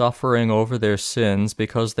today are suffering over their sins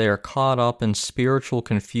because they are caught up in spiritual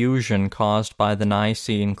confusion caused by the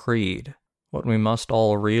Nicene Creed. What we must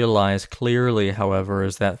all realize clearly, however,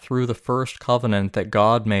 is that through the first covenant that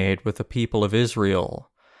God made with the people of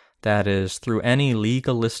Israel, that is, through any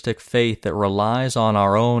legalistic faith that relies on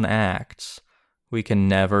our own acts, we can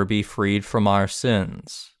never be freed from our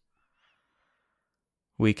sins.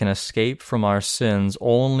 We can escape from our sins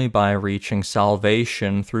only by reaching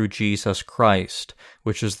salvation through Jesus Christ,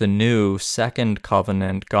 which is the new second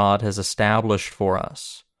covenant God has established for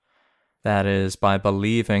us. That is, by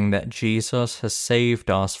believing that Jesus has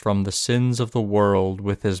saved us from the sins of the world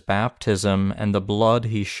with His baptism and the blood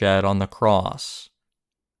He shed on the cross.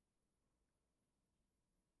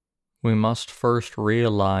 We must first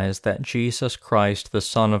realize that Jesus Christ, the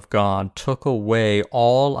Son of God, took away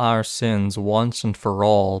all our sins once and for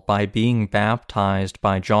all by being baptized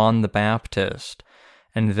by John the Baptist,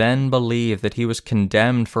 and then believe that He was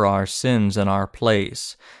condemned for our sins in our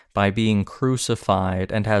place by being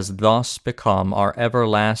crucified and has thus become our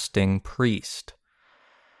everlasting priest.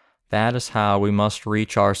 That is how we must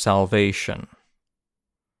reach our salvation.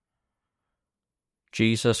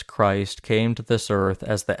 Jesus Christ came to this earth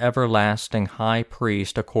as the everlasting high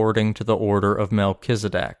priest according to the order of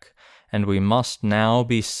Melchizedek, and we must now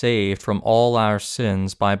be saved from all our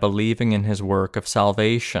sins by believing in His work of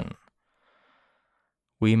salvation.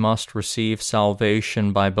 We must receive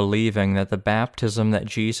salvation by believing that the baptism that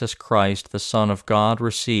Jesus Christ, the Son of God,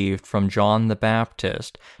 received from John the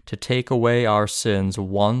Baptist to take away our sins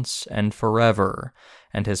once and forever,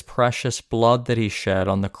 and His precious blood that He shed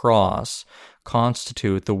on the cross,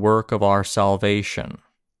 constitute the work of our salvation.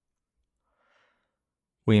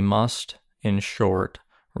 We must, in short,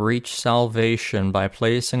 reach salvation by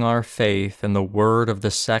placing our faith in the word of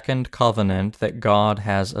the second covenant that God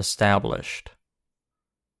has established.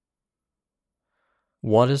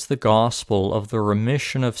 What is the gospel of the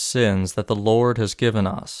remission of sins that the Lord has given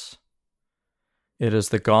us? It is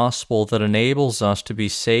the gospel that enables us to be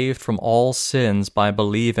saved from all sins by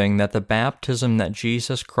believing that the baptism that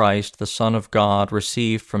Jesus Christ, the Son of God,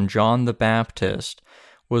 received from John the Baptist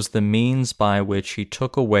was the means by which He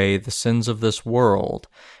took away the sins of this world,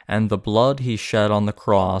 and the blood He shed on the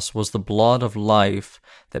cross was the blood of life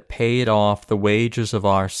that paid off the wages of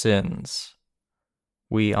our sins.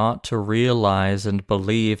 We ought to realize and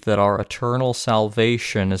believe that our eternal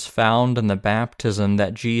salvation is found in the baptism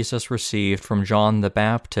that Jesus received from John the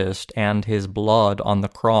Baptist and His blood on the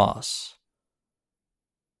cross.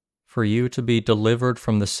 For you to be delivered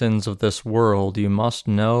from the sins of this world, you must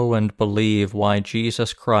know and believe why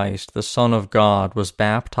Jesus Christ, the Son of God, was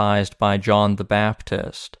baptized by John the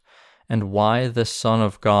Baptist, and why this Son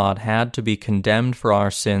of God had to be condemned for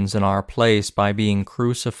our sins in our place by being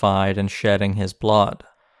crucified and shedding His blood.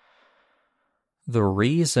 The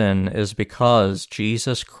reason is because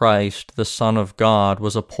Jesus Christ, the Son of God,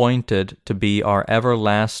 was appointed to be our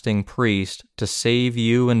everlasting priest to save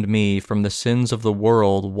you and me from the sins of the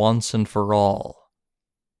world once and for all.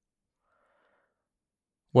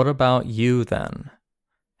 What about you then?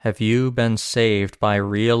 Have you been saved by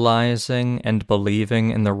realizing and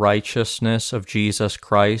believing in the righteousness of Jesus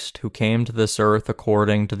Christ, who came to this earth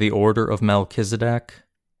according to the order of Melchizedek?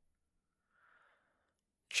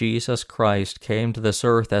 Jesus Christ came to this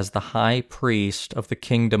earth as the high priest of the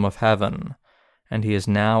kingdom of heaven, and he is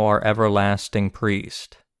now our everlasting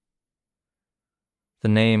priest. The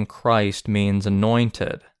name Christ means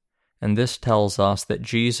anointed, and this tells us that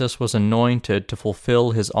Jesus was anointed to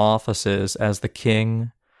fulfill his offices as the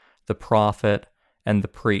king, the prophet, and the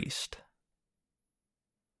priest.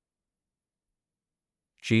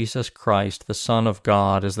 Jesus Christ, the Son of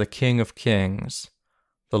God, is the King of kings,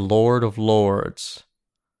 the Lord of lords,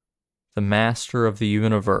 the Master of the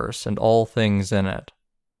universe and all things in it,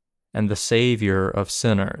 and the Savior of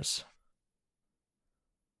sinners.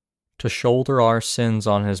 To shoulder our sins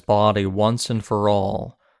on his body once and for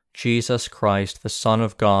all, Jesus Christ, the Son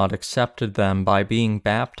of God, accepted them by being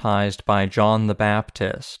baptized by John the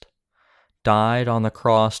Baptist, died on the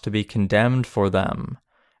cross to be condemned for them,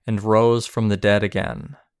 and rose from the dead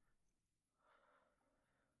again.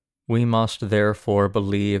 We must therefore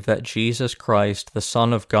believe that Jesus Christ, the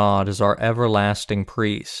Son of God, is our everlasting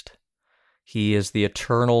priest. He is the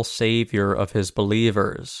eternal Savior of his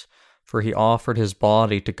believers, for he offered his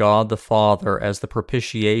body to God the Father as the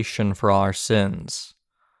propitiation for our sins.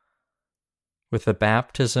 With the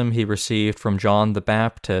baptism he received from John the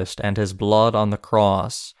Baptist and his blood on the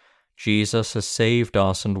cross, Jesus has saved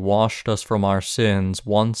us and washed us from our sins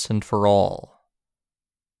once and for all.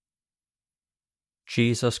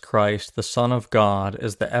 Jesus Christ, the Son of God,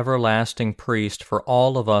 is the everlasting priest for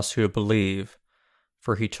all of us who believe,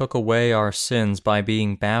 for he took away our sins by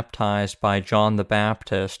being baptized by John the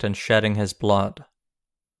Baptist and shedding his blood.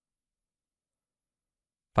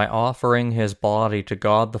 By offering his body to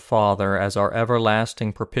God the Father as our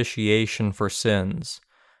everlasting propitiation for sins,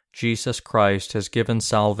 Jesus Christ has given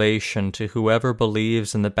salvation to whoever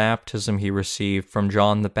believes in the baptism he received from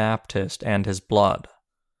John the Baptist and his blood.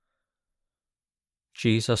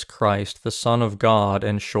 Jesus Christ, the Son of God,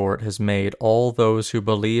 in short, has made all those who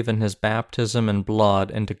believe in his baptism and blood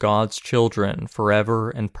into God's children forever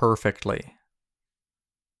and perfectly.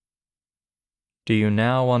 Do you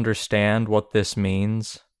now understand what this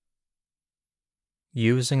means?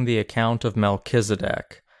 Using the account of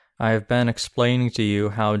Melchizedek, I have been explaining to you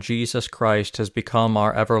how Jesus Christ has become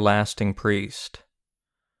our everlasting priest.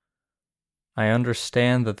 I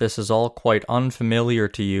understand that this is all quite unfamiliar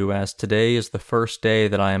to you, as today is the first day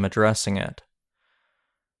that I am addressing it.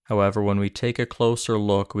 However, when we take a closer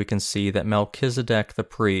look, we can see that Melchizedek the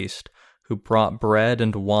priest, who brought bread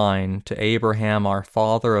and wine to Abraham our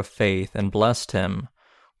father of faith and blessed him,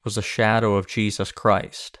 was a shadow of Jesus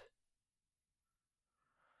Christ.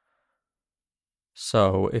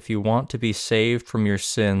 So, if you want to be saved from your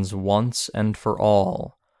sins once and for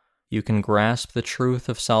all, you can grasp the truth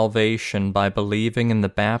of salvation by believing in the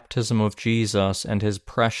baptism of Jesus and his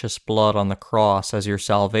precious blood on the cross as your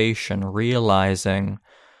salvation, realizing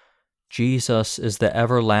Jesus is the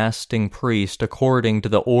everlasting priest according to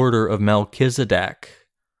the order of Melchizedek.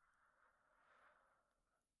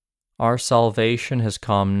 Our salvation has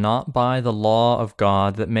come not by the law of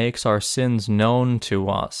God that makes our sins known to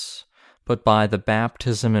us, but by the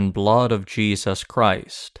baptism and blood of Jesus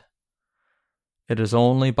Christ. It is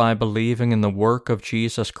only by believing in the work of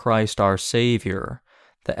Jesus Christ our Savior,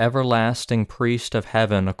 the everlasting priest of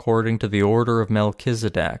heaven according to the order of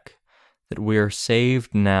Melchizedek, that we are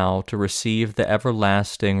saved now to receive the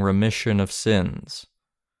everlasting remission of sins.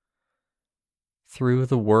 Through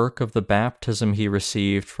the work of the baptism he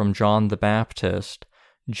received from John the Baptist,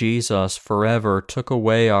 Jesus forever took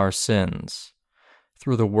away our sins.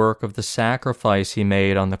 Through the work of the sacrifice he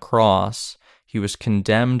made on the cross, he was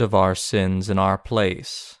condemned of our sins in our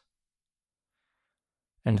place.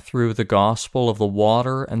 And through the gospel of the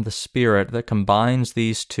water and the Spirit that combines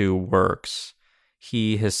these two works,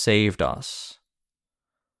 he has saved us.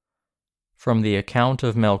 From the account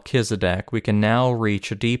of Melchizedek, we can now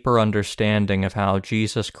reach a deeper understanding of how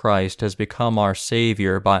Jesus Christ has become our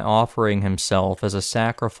Savior by offering himself as a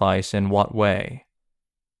sacrifice in what way.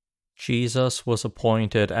 Jesus was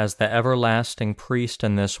appointed as the everlasting priest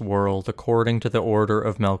in this world according to the order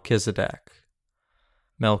of Melchizedek.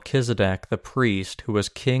 Melchizedek, the priest, who was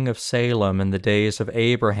king of Salem in the days of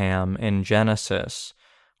Abraham in Genesis,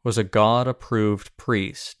 was a God-approved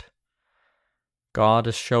priest. God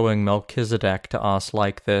is showing Melchizedek to us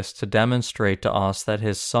like this to demonstrate to us that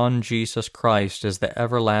his Son Jesus Christ is the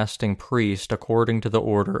everlasting priest according to the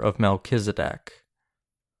order of Melchizedek.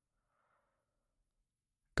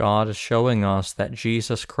 God is showing us that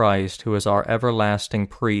Jesus Christ, who is our everlasting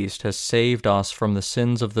priest, has saved us from the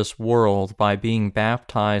sins of this world by being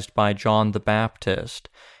baptized by John the Baptist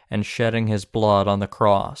and shedding his blood on the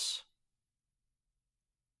cross.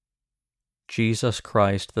 Jesus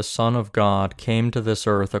Christ, the Son of God, came to this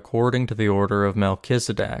earth according to the order of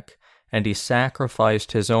Melchizedek, and he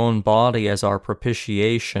sacrificed his own body as our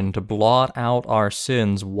propitiation to blot out our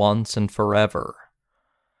sins once and forever.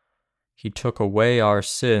 He took away our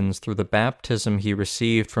sins through the baptism he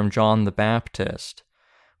received from John the Baptist,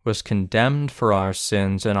 was condemned for our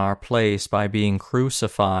sins in our place by being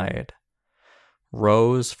crucified,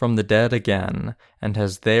 rose from the dead again, and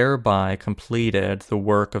has thereby completed the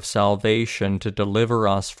work of salvation to deliver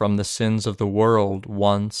us from the sins of the world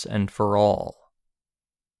once and for all.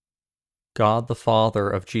 God the Father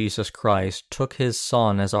of Jesus Christ took his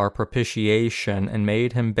Son as our propitiation and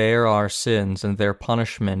made him bear our sins and their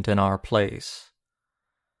punishment in our place.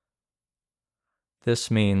 This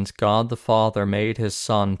means God the Father made his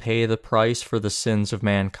Son pay the price for the sins of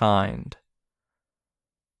mankind.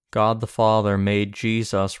 God the Father made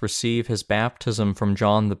Jesus receive his baptism from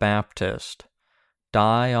John the Baptist,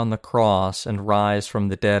 die on the cross, and rise from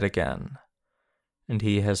the dead again. And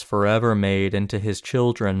he has forever made into his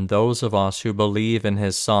children those of us who believe in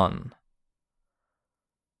his Son.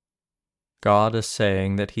 God is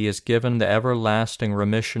saying that he has given the everlasting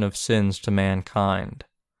remission of sins to mankind,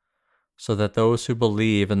 so that those who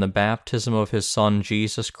believe in the baptism of his Son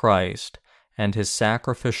Jesus Christ and his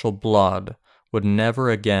sacrificial blood would never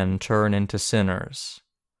again turn into sinners.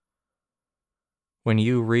 When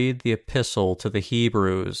you read the epistle to the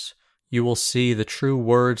Hebrews, you will see the true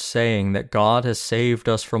words saying that God has saved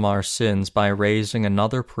us from our sins by raising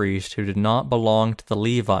another priest who did not belong to the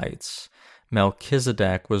Levites.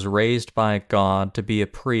 Melchizedek was raised by God to be a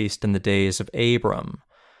priest in the days of Abram,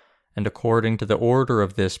 and according to the order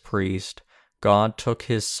of this priest, God took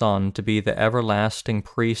his Son to be the everlasting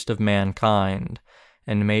priest of mankind,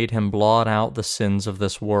 and made him blot out the sins of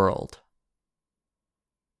this world.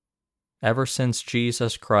 Ever since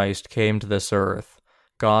Jesus Christ came to this earth,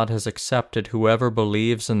 God has accepted whoever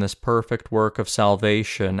believes in this perfect work of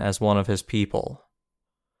salvation as one of his people.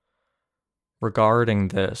 Regarding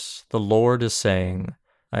this, the Lord is saying,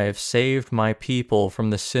 I have saved my people from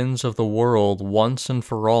the sins of the world once and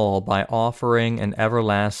for all by offering an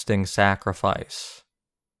everlasting sacrifice.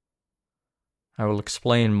 I will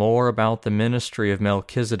explain more about the ministry of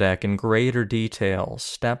Melchizedek in greater detail,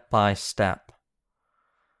 step by step.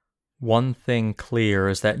 One thing clear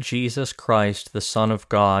is that Jesus Christ, the Son of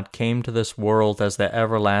God, came to this world as the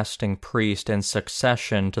everlasting priest in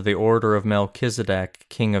succession to the order of Melchizedek,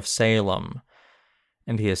 king of Salem,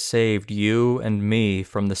 and he has saved you and me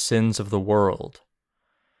from the sins of the world.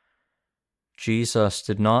 Jesus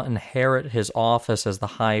did not inherit his office as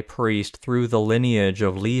the high priest through the lineage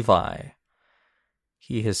of Levi.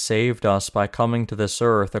 He has saved us by coming to this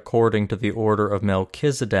earth according to the order of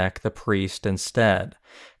Melchizedek the priest instead,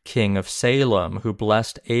 king of Salem, who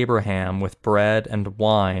blessed Abraham with bread and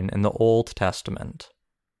wine in the Old Testament.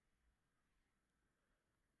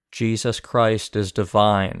 Jesus Christ is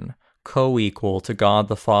divine, co-equal to God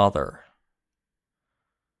the Father.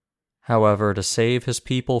 However, to save his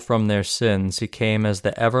people from their sins, he came as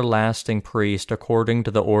the everlasting priest according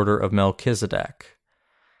to the order of Melchizedek.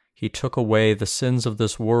 He took away the sins of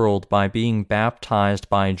this world by being baptized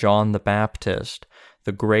by John the Baptist,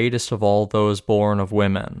 the greatest of all those born of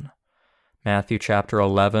women. Matthew chapter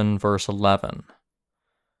 11, verse 11.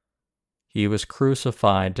 He was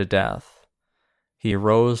crucified to death. He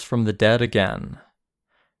rose from the dead again,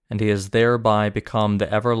 and he has thereby become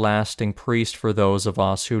the everlasting priest for those of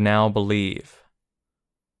us who now believe.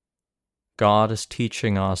 God is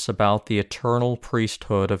teaching us about the eternal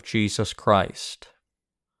priesthood of Jesus Christ.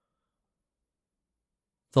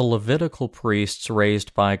 The Levitical priests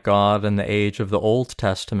raised by God in the age of the Old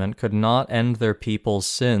Testament could not end their people's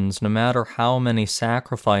sins no matter how many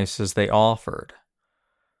sacrifices they offered.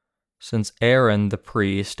 Since Aaron the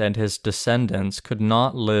priest and his descendants could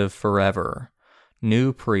not live forever,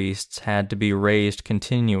 new priests had to be raised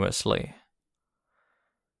continuously.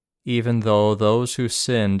 Even though those who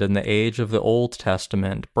sinned in the age of the Old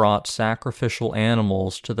Testament brought sacrificial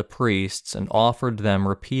animals to the priests and offered them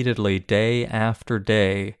repeatedly day after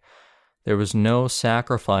day, there was no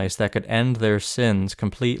sacrifice that could end their sins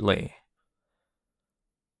completely.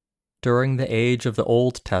 During the age of the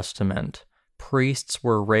Old Testament, priests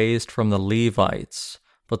were raised from the Levites,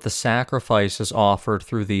 but the sacrifices offered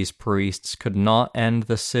through these priests could not end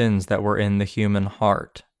the sins that were in the human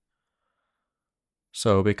heart.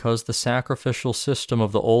 So, because the sacrificial system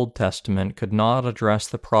of the Old Testament could not address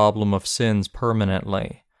the problem of sins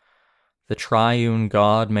permanently, the triune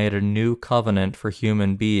God made a new covenant for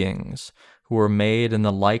human beings, who were made in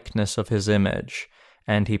the likeness of His image,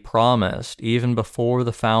 and He promised, even before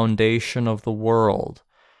the foundation of the world,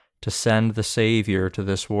 to send the Savior to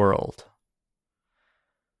this world.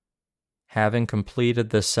 Having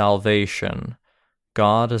completed this salvation,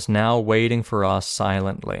 God is now waiting for us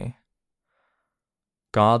silently.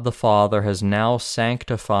 God the Father has now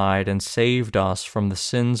sanctified and saved us from the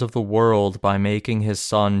sins of the world by making His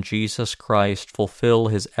Son Jesus Christ fulfill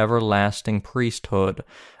His everlasting priesthood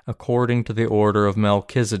according to the order of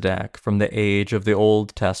Melchizedek from the age of the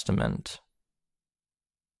Old Testament.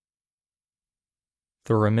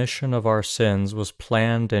 The remission of our sins was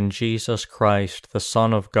planned in Jesus Christ, the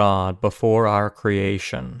Son of God, before our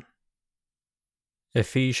creation.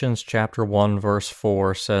 Ephesians chapter 1 verse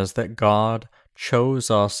 4 says that God chose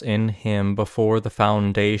us in Him before the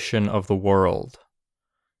foundation of the world.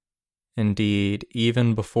 Indeed,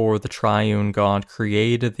 even before the triune God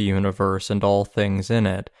created the universe and all things in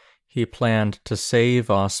it, He planned to save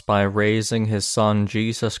us by raising His Son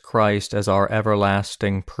Jesus Christ as our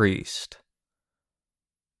everlasting priest.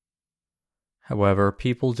 However,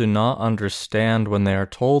 people do not understand when they are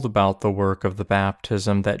told about the work of the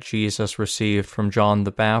baptism that Jesus received from John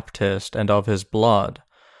the Baptist and of his blood.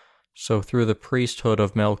 So through the priesthood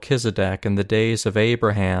of Melchizedek in the days of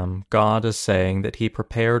Abraham, God is saying that He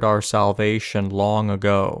prepared our salvation long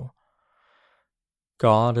ago.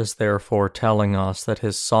 God is therefore telling us that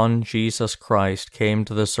His Son Jesus Christ came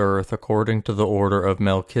to this earth according to the order of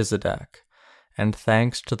Melchizedek, and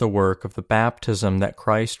thanks to the work of the baptism that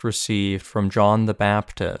Christ received from John the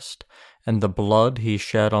Baptist, and the blood He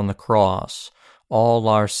shed on the cross, all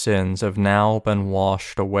our sins have now been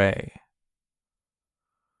washed away.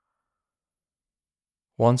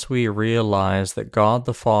 Once we realize that God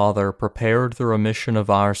the Father prepared the remission of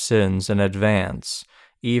our sins in advance,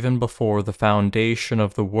 even before the foundation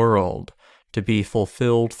of the world, to be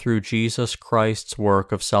fulfilled through Jesus Christ's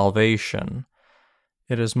work of salvation,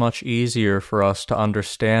 it is much easier for us to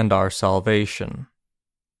understand our salvation.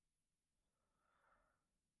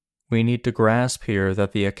 We need to grasp here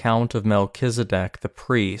that the account of Melchizedek the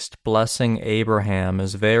priest blessing Abraham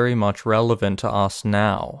is very much relevant to us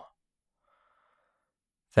now.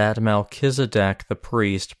 That Melchizedek the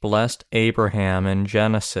priest blessed Abraham in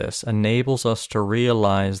Genesis enables us to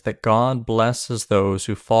realize that God blesses those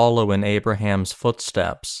who follow in Abraham's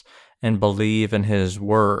footsteps and believe in His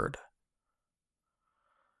word.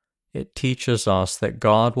 It teaches us that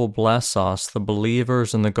God will bless us, the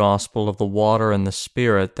believers in the gospel of the water and the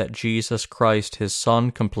Spirit that Jesus Christ His Son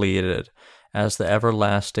completed as the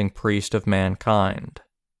everlasting priest of mankind.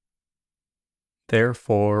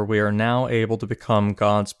 Therefore, we are now able to become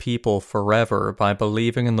God's people forever by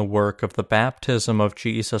believing in the work of the baptism of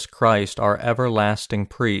Jesus Christ, our everlasting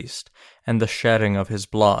priest, and the shedding of His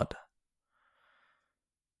blood.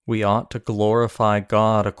 We ought to glorify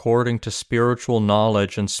God according to spiritual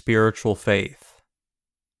knowledge and spiritual faith.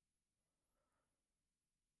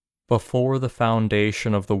 Before the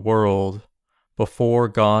foundation of the world, before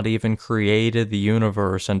God even created the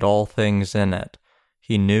universe and all things in it,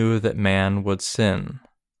 He knew that man would sin.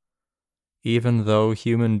 Even though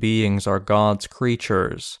human beings are God's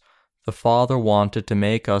creatures, the Father wanted to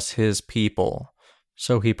make us His people,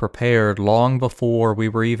 so He prepared long before we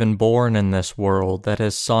were even born in this world that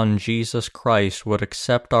His Son Jesus Christ would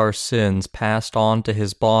accept our sins passed on to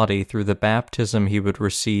His body through the baptism He would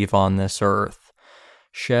receive on this earth,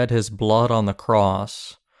 shed His blood on the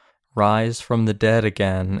cross, rise from the dead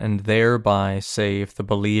again, and thereby save the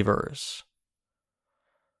believers.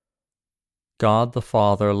 God the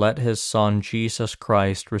Father let His Son Jesus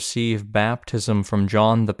Christ receive baptism from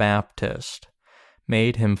John the Baptist,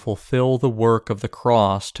 made Him fulfill the work of the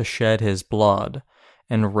cross to shed His blood,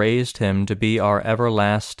 and raised Him to be our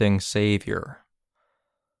everlasting Savior.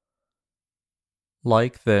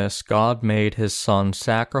 Like this, God made His Son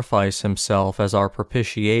sacrifice Himself as our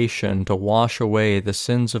propitiation to wash away the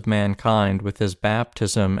sins of mankind with His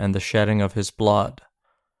baptism and the shedding of His blood.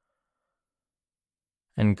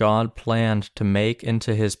 And God planned to make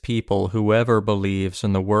into His people whoever believes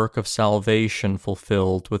in the work of salvation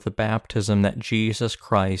fulfilled with the baptism that Jesus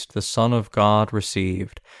Christ, the Son of God,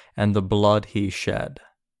 received and the blood He shed.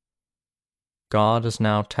 God is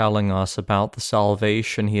now telling us about the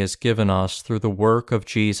salvation He has given us through the work of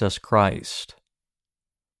Jesus Christ.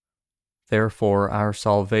 Therefore, our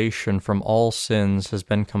salvation from all sins has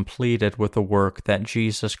been completed with the work that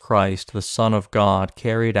Jesus Christ, the Son of God,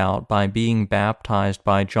 carried out by being baptized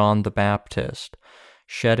by John the Baptist,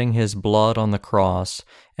 shedding his blood on the cross,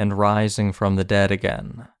 and rising from the dead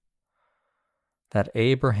again. That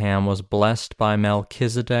Abraham was blessed by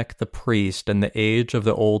Melchizedek the priest in the age of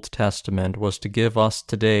the Old Testament was to give us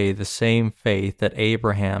today the same faith that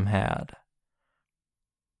Abraham had.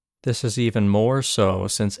 This is even more so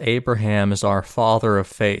since Abraham is our father of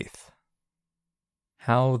faith.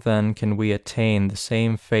 How then can we attain the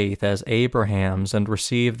same faith as Abraham's and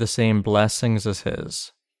receive the same blessings as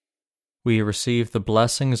his? We receive the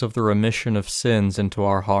blessings of the remission of sins into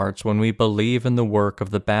our hearts when we believe in the work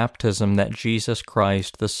of the baptism that Jesus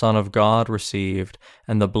Christ, the Son of God, received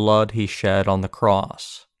and the blood he shed on the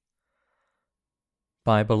cross.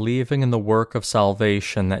 By believing in the work of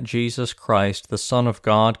salvation that Jesus Christ, the Son of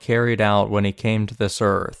God, carried out when he came to this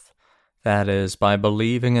earth, that is, by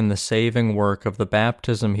believing in the saving work of the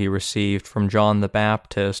baptism he received from John the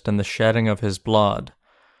Baptist and the shedding of his blood,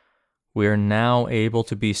 we are now able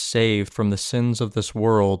to be saved from the sins of this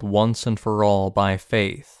world once and for all by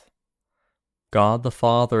faith. God the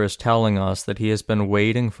Father is telling us that he has been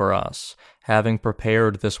waiting for us, having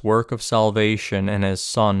prepared this work of salvation in his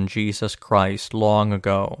Son Jesus Christ long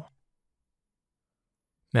ago.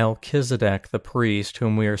 Melchizedek the priest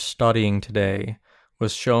whom we are studying today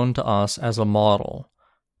was shown to us as a model,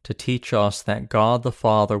 to teach us that God the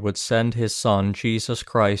Father would send his Son Jesus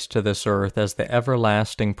Christ to this earth as the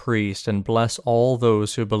everlasting priest and bless all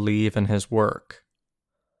those who believe in his work.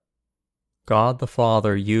 God the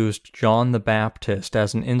Father used John the Baptist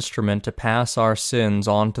as an instrument to pass our sins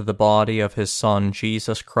on to the body of his Son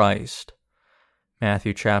Jesus Christ.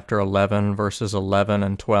 Matthew chapter 11, verses 11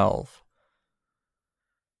 and 12.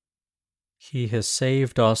 He has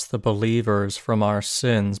saved us, the believers, from our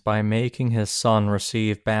sins by making his Son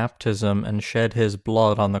receive baptism and shed his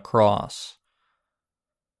blood on the cross.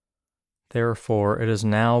 Therefore, it is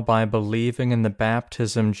now by believing in the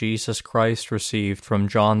baptism Jesus Christ received from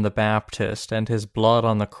John the Baptist and his blood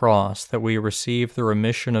on the cross that we receive the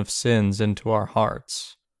remission of sins into our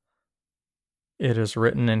hearts. It is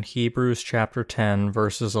written in Hebrews chapter 10,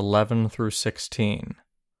 verses 11 through 16.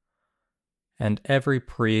 And every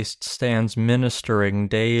priest stands ministering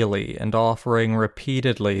daily and offering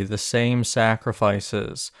repeatedly the same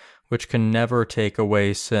sacrifices, which can never take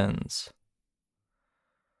away sins.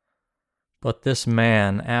 But this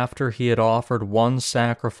man, after he had offered one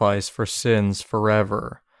sacrifice for sins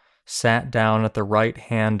forever, sat down at the right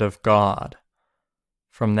hand of God,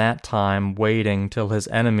 from that time waiting till his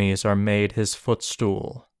enemies are made his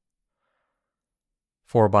footstool.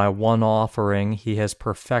 For by one offering he has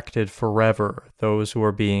perfected forever those who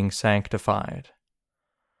are being sanctified.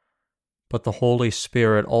 But the Holy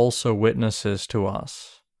Spirit also witnesses to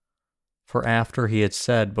us. For after he had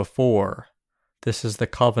said before, "This is the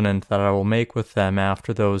covenant that I will make with them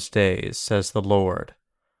after those days, says the Lord.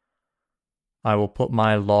 I will put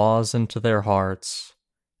my laws into their hearts,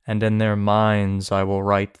 and in their minds I will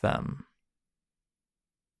write them."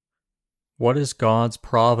 What is God's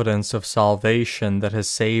providence of salvation that has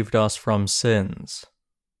saved us from sins?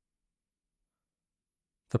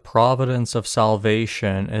 The providence of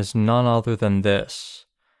salvation is none other than this.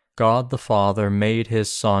 God the Father made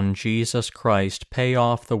his Son Jesus Christ pay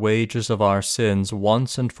off the wages of our sins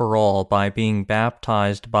once and for all by being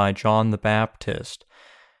baptized by John the Baptist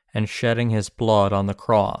and shedding his blood on the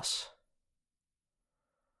cross.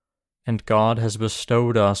 And God has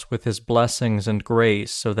bestowed us with his blessings and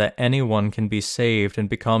grace so that anyone can be saved and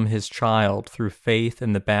become his child through faith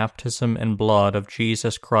in the baptism and blood of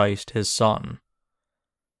Jesus Christ his Son.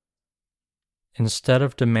 Instead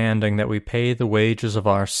of demanding that we pay the wages of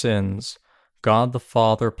our sins, God the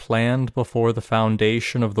Father planned before the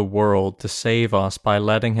foundation of the world to save us by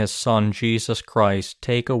letting his Son Jesus Christ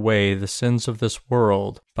take away the sins of this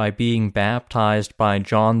world by being baptized by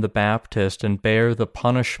John the Baptist and bear the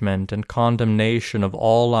punishment and condemnation of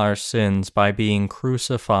all our sins by being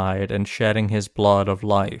crucified and shedding his blood of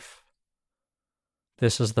life.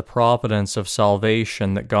 This is the providence of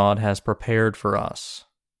salvation that God has prepared for us.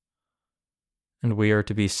 And we are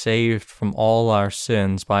to be saved from all our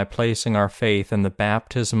sins by placing our faith in the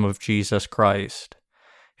baptism of Jesus Christ,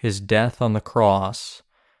 his death on the cross,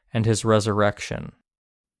 and his resurrection.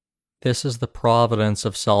 This is the providence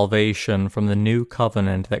of salvation from the new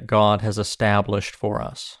covenant that God has established for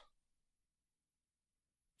us.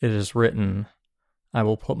 It is written, "I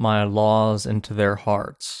will put my laws into their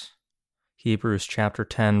hearts." Hebrews chapter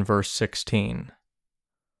 10, verse 16.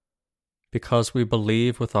 because we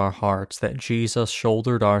believe with our hearts that Jesus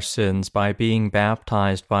shouldered our sins by being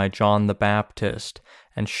baptized by John the Baptist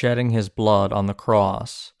and shedding his blood on the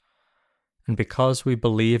cross, and because we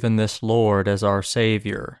believe in this Lord as our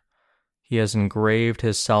Savior, he has engraved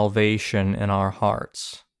his salvation in our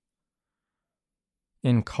hearts.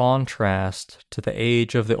 In contrast to the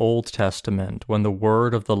age of the Old Testament, when the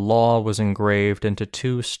word of the law was engraved into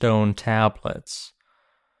 2 stone tablets,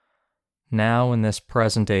 now in this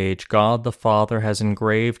present age, God the Father has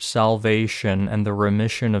engraved salvation and the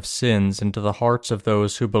remission of sins into the hearts of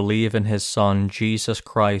those who believe in his Son, Jesus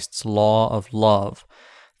Christ's law of love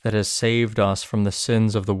that has saved us from the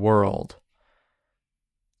sins of the world.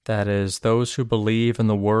 That is, those who believe in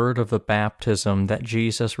the word of the baptism that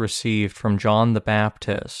Jesus received from John the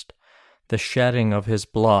Baptist, the shedding of his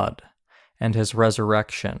blood, and his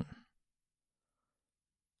resurrection.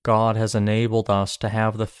 God has enabled us to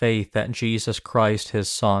have the faith that Jesus Christ, his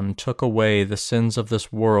Son, took away the sins of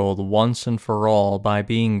this world once and for all by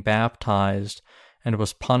being baptized and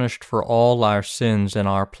was punished for all our sins in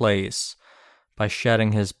our place by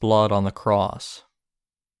shedding his blood on the cross.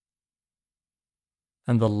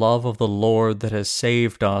 And the love of the Lord that has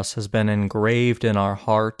saved us has been engraved in our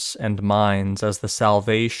hearts and minds as the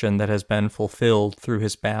salvation that has been fulfilled through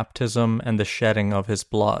his baptism and the shedding of his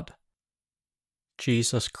blood.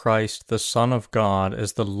 Jesus Christ, the Son of God,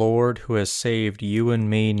 is the Lord who has saved you and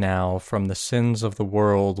me now from the sins of the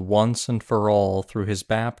world once and for all through his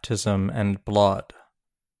baptism and blood.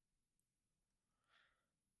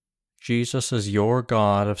 Jesus is your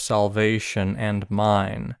God of salvation and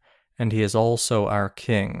mine, and he is also our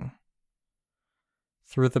King.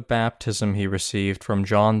 Through the baptism he received from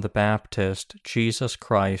John the Baptist, Jesus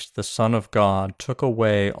Christ, the Son of God, took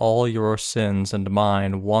away all your sins and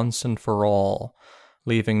mine once and for all,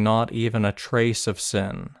 leaving not even a trace of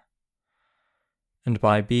sin. And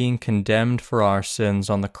by being condemned for our sins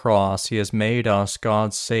on the cross, he has made us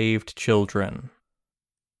God's saved children.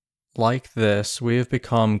 Like this, we have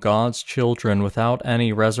become God's children without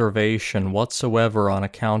any reservation whatsoever on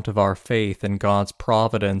account of our faith in God's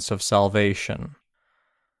providence of salvation.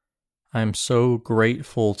 I am so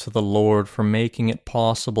grateful to the Lord for making it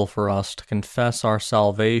possible for us to confess our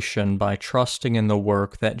salvation by trusting in the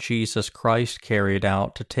work that Jesus Christ carried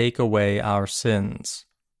out to take away our sins.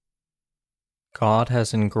 God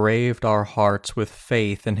has engraved our hearts with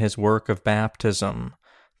faith in his work of baptism,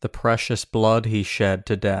 the precious blood he shed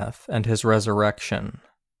to death, and his resurrection.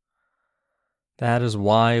 That is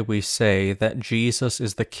why we say that Jesus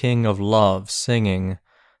is the King of love, singing,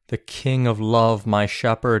 "The King of love my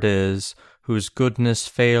shepherd is, whose goodness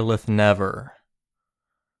faileth never."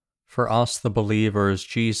 For us the believers,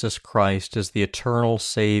 Jesus Christ is the eternal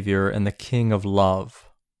Savior and the King of love.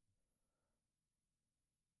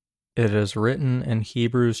 It is written in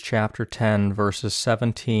Hebrews chapter 10, verses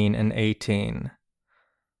 17 and 18.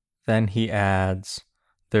 Then he adds,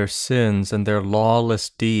 "Their sins and their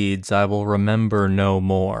lawless deeds I will remember no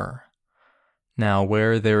more. Now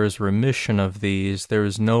where there is remission of these, there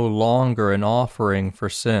is no longer an offering for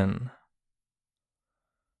sin."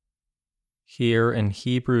 Here in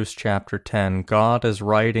Hebrews chapter 10, God is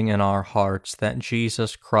writing in our hearts that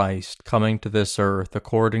Jesus Christ, coming to this earth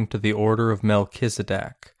according to the order of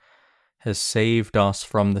Melchizedek, has saved us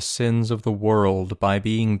from the sins of the world by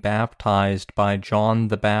being baptized by John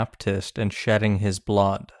the Baptist and shedding his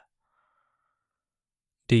blood.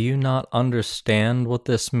 Do you not understand what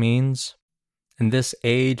this means? In this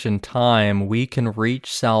age and time, we can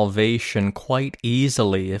reach salvation quite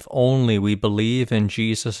easily if only we believe in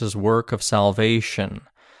Jesus' work of salvation,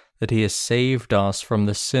 that he has saved us from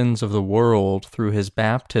the sins of the world through his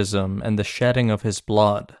baptism and the shedding of his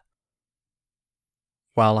blood.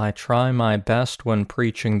 While I try my best when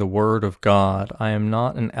preaching the Word of God, I am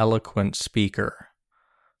not an eloquent speaker.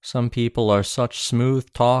 Some people are such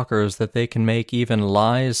smooth talkers that they can make even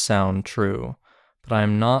lies sound true, but I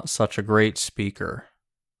am not such a great speaker.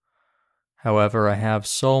 However, I have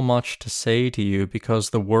so much to say to you because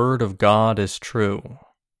the Word of God is true.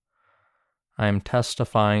 I am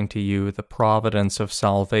testifying to you the providence of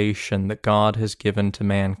salvation that God has given to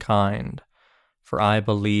mankind, for I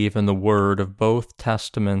believe in the word of both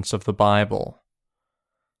testaments of the Bible.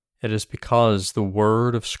 It is because the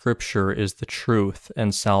word of Scripture is the truth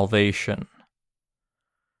and salvation.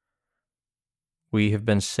 We have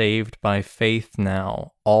been saved by faith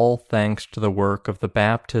now, all thanks to the work of the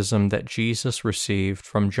baptism that Jesus received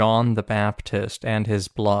from John the Baptist and his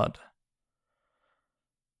blood.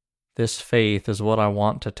 This faith is what I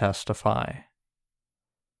want to testify.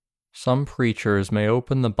 Some preachers may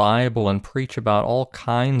open the Bible and preach about all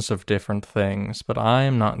kinds of different things, but I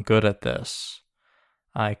am not good at this.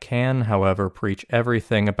 I can, however, preach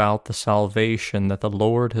everything about the salvation that the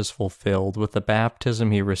Lord has fulfilled with the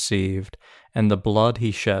baptism he received and the blood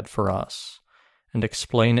he shed for us, and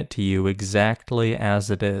explain it to you exactly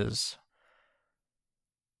as it is.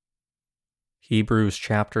 Hebrews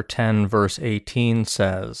chapter 10 verse 18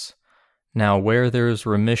 says, "Now where there is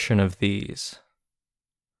remission of these,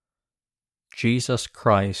 Jesus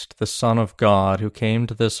Christ, the Son of God, who came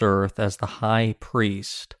to this earth as the high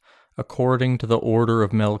priest, according to the order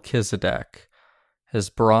of Melchizedek, has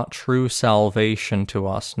brought true salvation to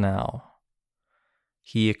us now.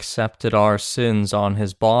 He accepted our sins on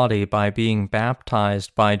his body by being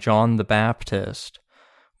baptized by John the Baptist,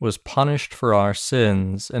 was punished for our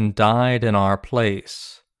sins, and died in our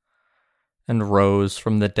place, and rose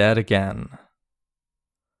from the dead again.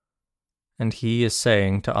 And he is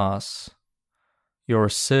saying to us, 'Your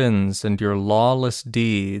sins and your lawless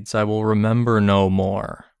deeds I will remember no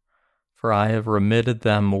more, for I have remitted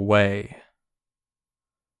them away.'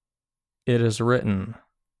 It is written,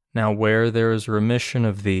 'Now where there is remission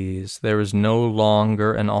of these, there is no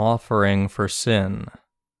longer an offering for sin.'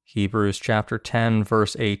 Hebrews chapter 10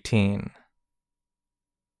 verse 18.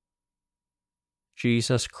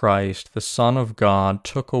 Jesus Christ, the Son of God,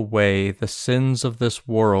 took away the sins of this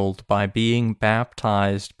world by being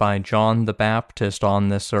baptized by John the Baptist on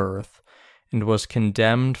this earth, and was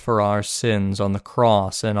condemned for our sins on the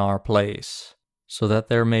cross in our place, so that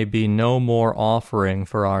there may be no more offering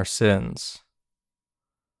for our sins.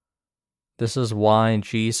 This is why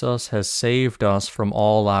Jesus has saved us from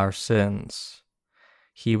all our sins.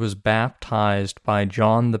 He was baptized by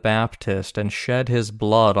John the Baptist and shed his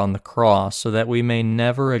blood on the cross so that we may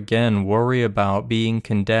never again worry about being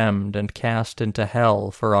condemned and cast into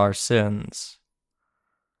hell for our sins.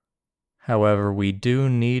 However, we do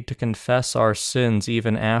need to confess our sins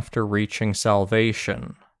even after reaching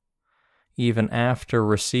salvation, even after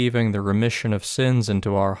receiving the remission of sins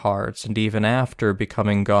into our hearts, and even after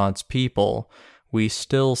becoming God's people. We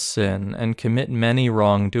still sin and commit many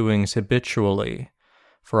wrongdoings habitually,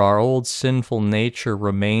 for our old sinful nature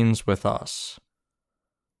remains with us.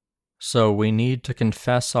 So we need to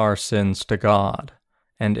confess our sins to God,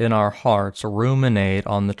 and in our hearts ruminate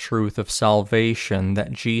on the truth of salvation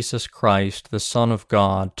that Jesus Christ, the Son of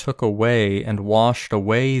God, took away and washed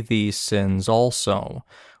away these sins also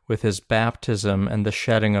with his baptism and the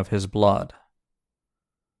shedding of his blood.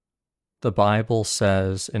 The Bible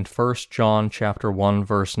says in 1 John chapter 1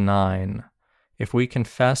 verse 9, "If we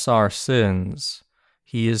confess our sins,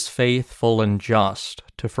 he is faithful and just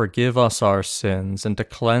to forgive us our sins and to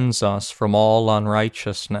cleanse us from all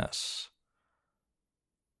unrighteousness."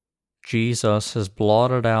 Jesus has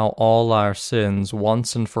blotted out all our sins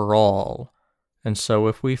once and for all, and so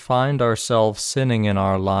if we find ourselves sinning in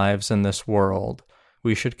our lives in this world,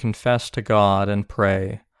 we should confess to God and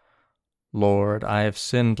pray, "Lord, I have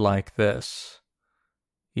sinned like this.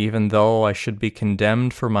 Even though I should be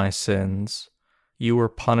condemned for my sins, you were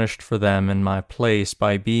punished for them in my place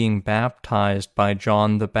by being baptized by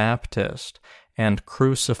John the Baptist and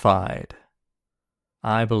crucified.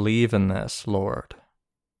 I believe in this, Lord.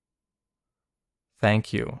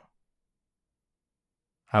 Thank you.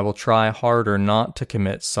 I will try harder not to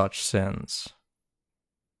commit such sins."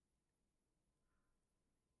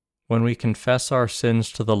 When we confess our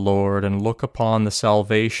sins to the Lord and look upon the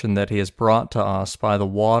salvation that he has brought to us by the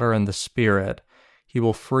water and the Spirit, he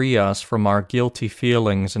will free us from our guilty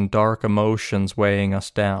feelings and dark emotions weighing us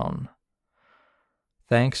down.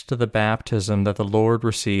 Thanks to the baptism that the Lord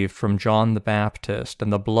received from John the Baptist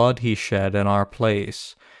and the blood he shed in our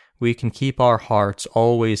place, we can keep our hearts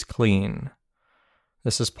always clean.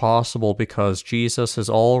 This is possible because Jesus has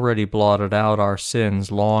already blotted out our sins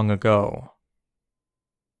long ago.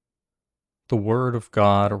 The Word of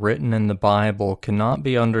God written in the Bible cannot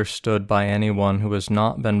be understood by anyone who has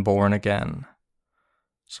not been born again.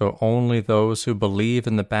 So only those who believe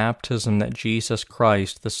in the baptism that Jesus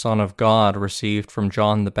Christ, the Son of God, received from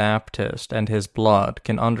John the Baptist and his blood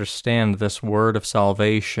can understand this word of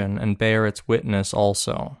salvation and bear its witness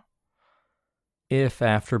also. If,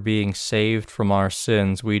 after being saved from our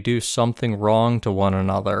sins, we do something wrong to one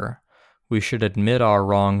another, we should admit our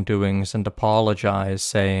wrongdoings and apologize,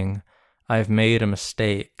 saying, "I've made a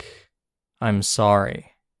mistake. I'm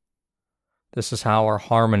sorry." This is how our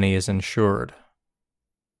harmony is ensured.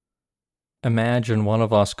 Imagine one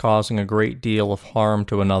of us causing a great deal of harm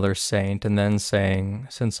to another saint and then saying,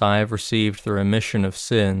 "Since I have received the remission of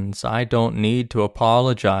sins, I don't need to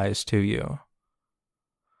apologize to you."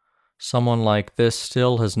 Someone like this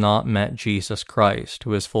still has not met Jesus Christ,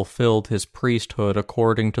 who has fulfilled his priesthood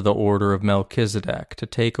according to the order of Melchizedek to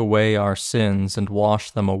take away our sins and wash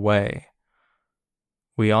them away.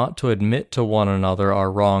 We ought to admit to one another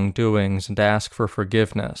our wrongdoings and ask for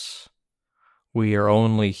forgiveness. We are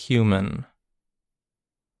only human.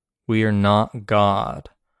 We are not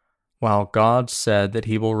God. While God said that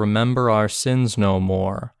He will remember our sins no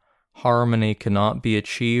more, harmony cannot be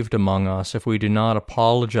achieved among us if we do not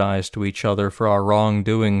apologize to each other for our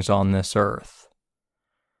wrongdoings on this earth.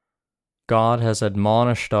 God has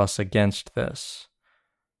admonished us against this.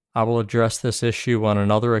 I will address this issue on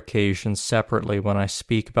another occasion separately when I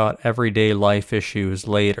speak about everyday life issues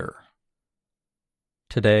later.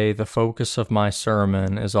 Today, the focus of my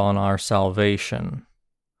sermon is on our salvation.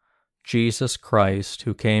 Jesus Christ,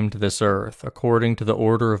 who came to this earth according to the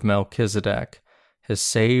order of Melchizedek, has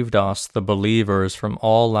saved us, the believers, from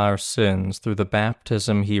all our sins through the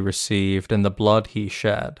baptism He received and the blood He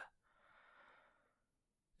shed.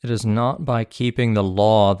 It is not by keeping the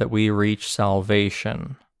law that we reach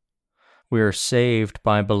salvation. We are saved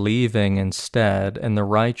by believing instead in the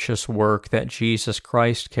righteous work that Jesus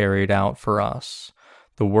Christ carried out for us,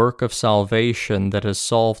 the work of salvation that has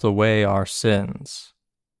solved away our sins.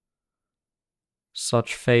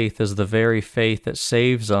 Such faith is the very faith that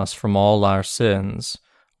saves us from all our sins,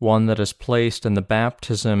 one that is placed in the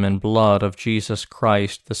baptism and blood of Jesus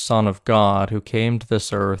Christ, the Son of God, who came to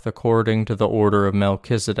this earth according to the order of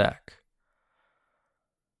Melchizedek.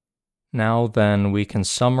 Now then, we can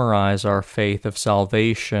summarize our faith of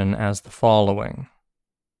salvation as the following.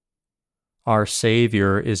 Our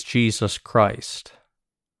Savior is Jesus Christ.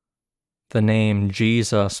 The name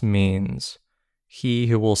Jesus means He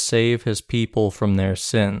who will save His people from their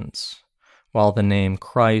sins, while the name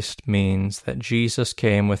Christ means that Jesus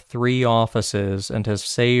came with 3 offices and has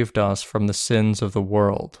saved us from the sins of the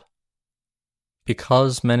world.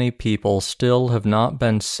 Because many people still have not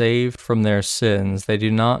been saved from their sins, they do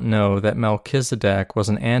not know that Melchizedek was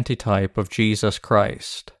an antitype of Jesus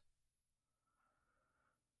Christ.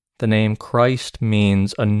 The name Christ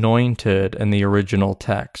means anointed in the original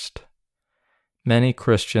text. Many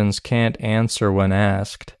Christians can't answer when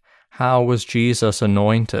asked, how was Jesus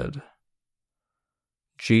anointed?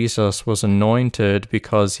 Jesus was anointed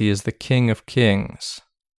because He is the King of Kings.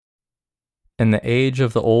 In the age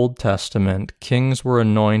of the Old Testament, kings were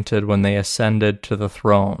anointed when they ascended to the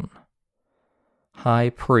throne.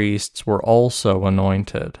 High priests were also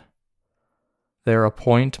anointed. Their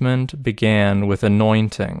appointment began with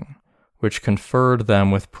anointing, which conferred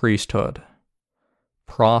them with priesthood.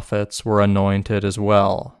 Prophets were anointed as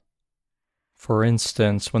well. For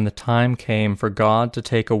instance, when the time came for God to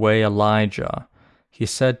take away Elijah, He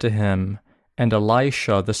said to him, "And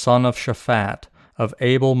Elisha the son of Shaphat, of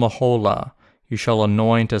Abel-Meholah, you shall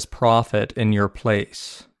anoint as prophet in your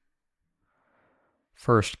place."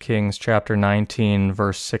 1 Kings chapter 19,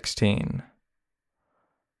 verse 16.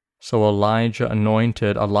 So Elijah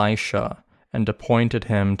anointed Elisha and appointed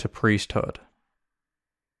him to priesthood.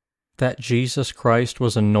 That Jesus Christ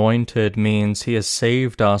was anointed means He has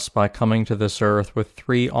saved us by coming to this earth with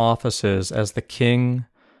 3 offices as the King,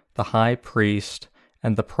 the High Priest,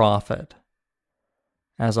 and the Prophet.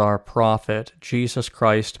 As our prophet, Jesus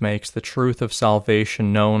Christ makes the truth of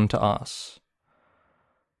salvation known to us.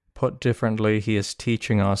 Put differently, He is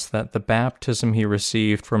teaching us that the baptism He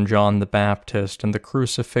received from John the Baptist and the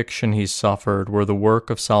crucifixion He suffered were the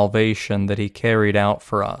work of salvation that He carried out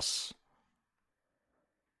for us.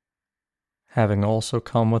 Having also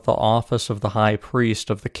come with the office of the High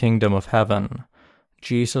Priest of the Kingdom of Heaven,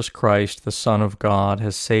 Jesus Christ, the Son of God,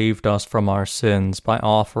 has saved us from our sins by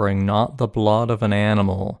offering not the blood of an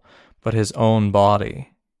animal, but His own body.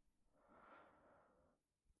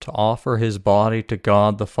 To offer His body to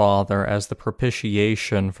God the Father as the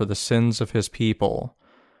propitiation for the sins of His people,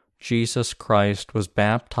 Jesus Christ was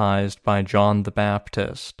baptized by John the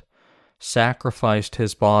Baptist, sacrificed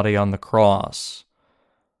His body on the cross,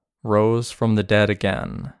 rose from the dead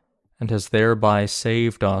again, and has thereby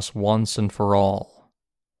saved us once and for all.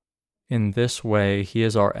 In this way He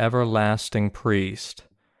is our everlasting priest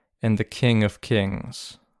and the King of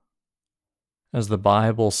Kings. As the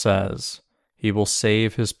Bible says, He will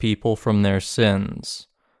save His people from their sins.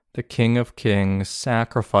 The King of Kings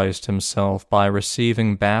sacrificed Himself by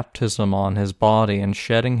receiving baptism on His body and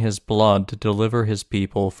shedding His blood to deliver His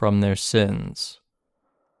people from their sins.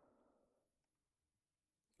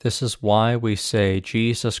 This is why we say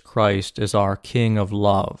Jesus Christ is our King of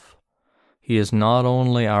love. He is not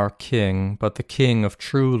only our King, but the King of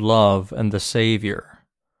true love and the Savior.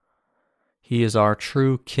 He is our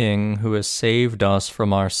true King who has saved us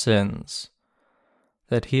from our sins.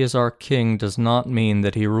 That He is our King does not mean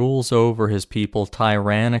that He rules over His people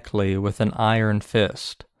tyrannically with an iron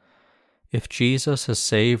fist. If Jesus has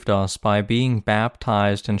saved us by being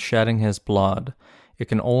baptized and shedding His blood, It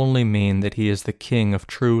can only mean that he is the King of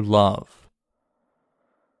true love.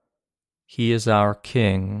 He is our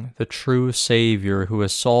King, the true Savior who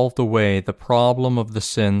has solved away the problem of the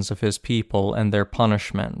sins of his people and their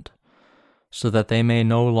punishment, so that they may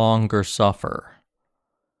no longer suffer.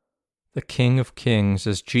 The King of Kings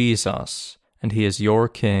is Jesus, and he is your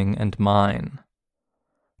King and mine.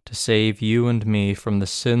 To save you and me from the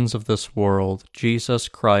sins of this world, Jesus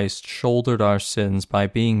Christ shouldered our sins by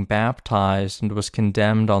being baptized and was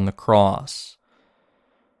condemned on the cross.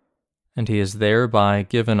 And he has thereby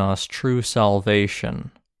given us true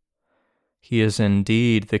salvation. He is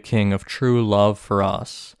indeed the King of true love for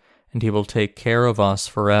us, and he will take care of us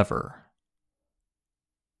forever.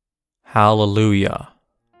 Hallelujah.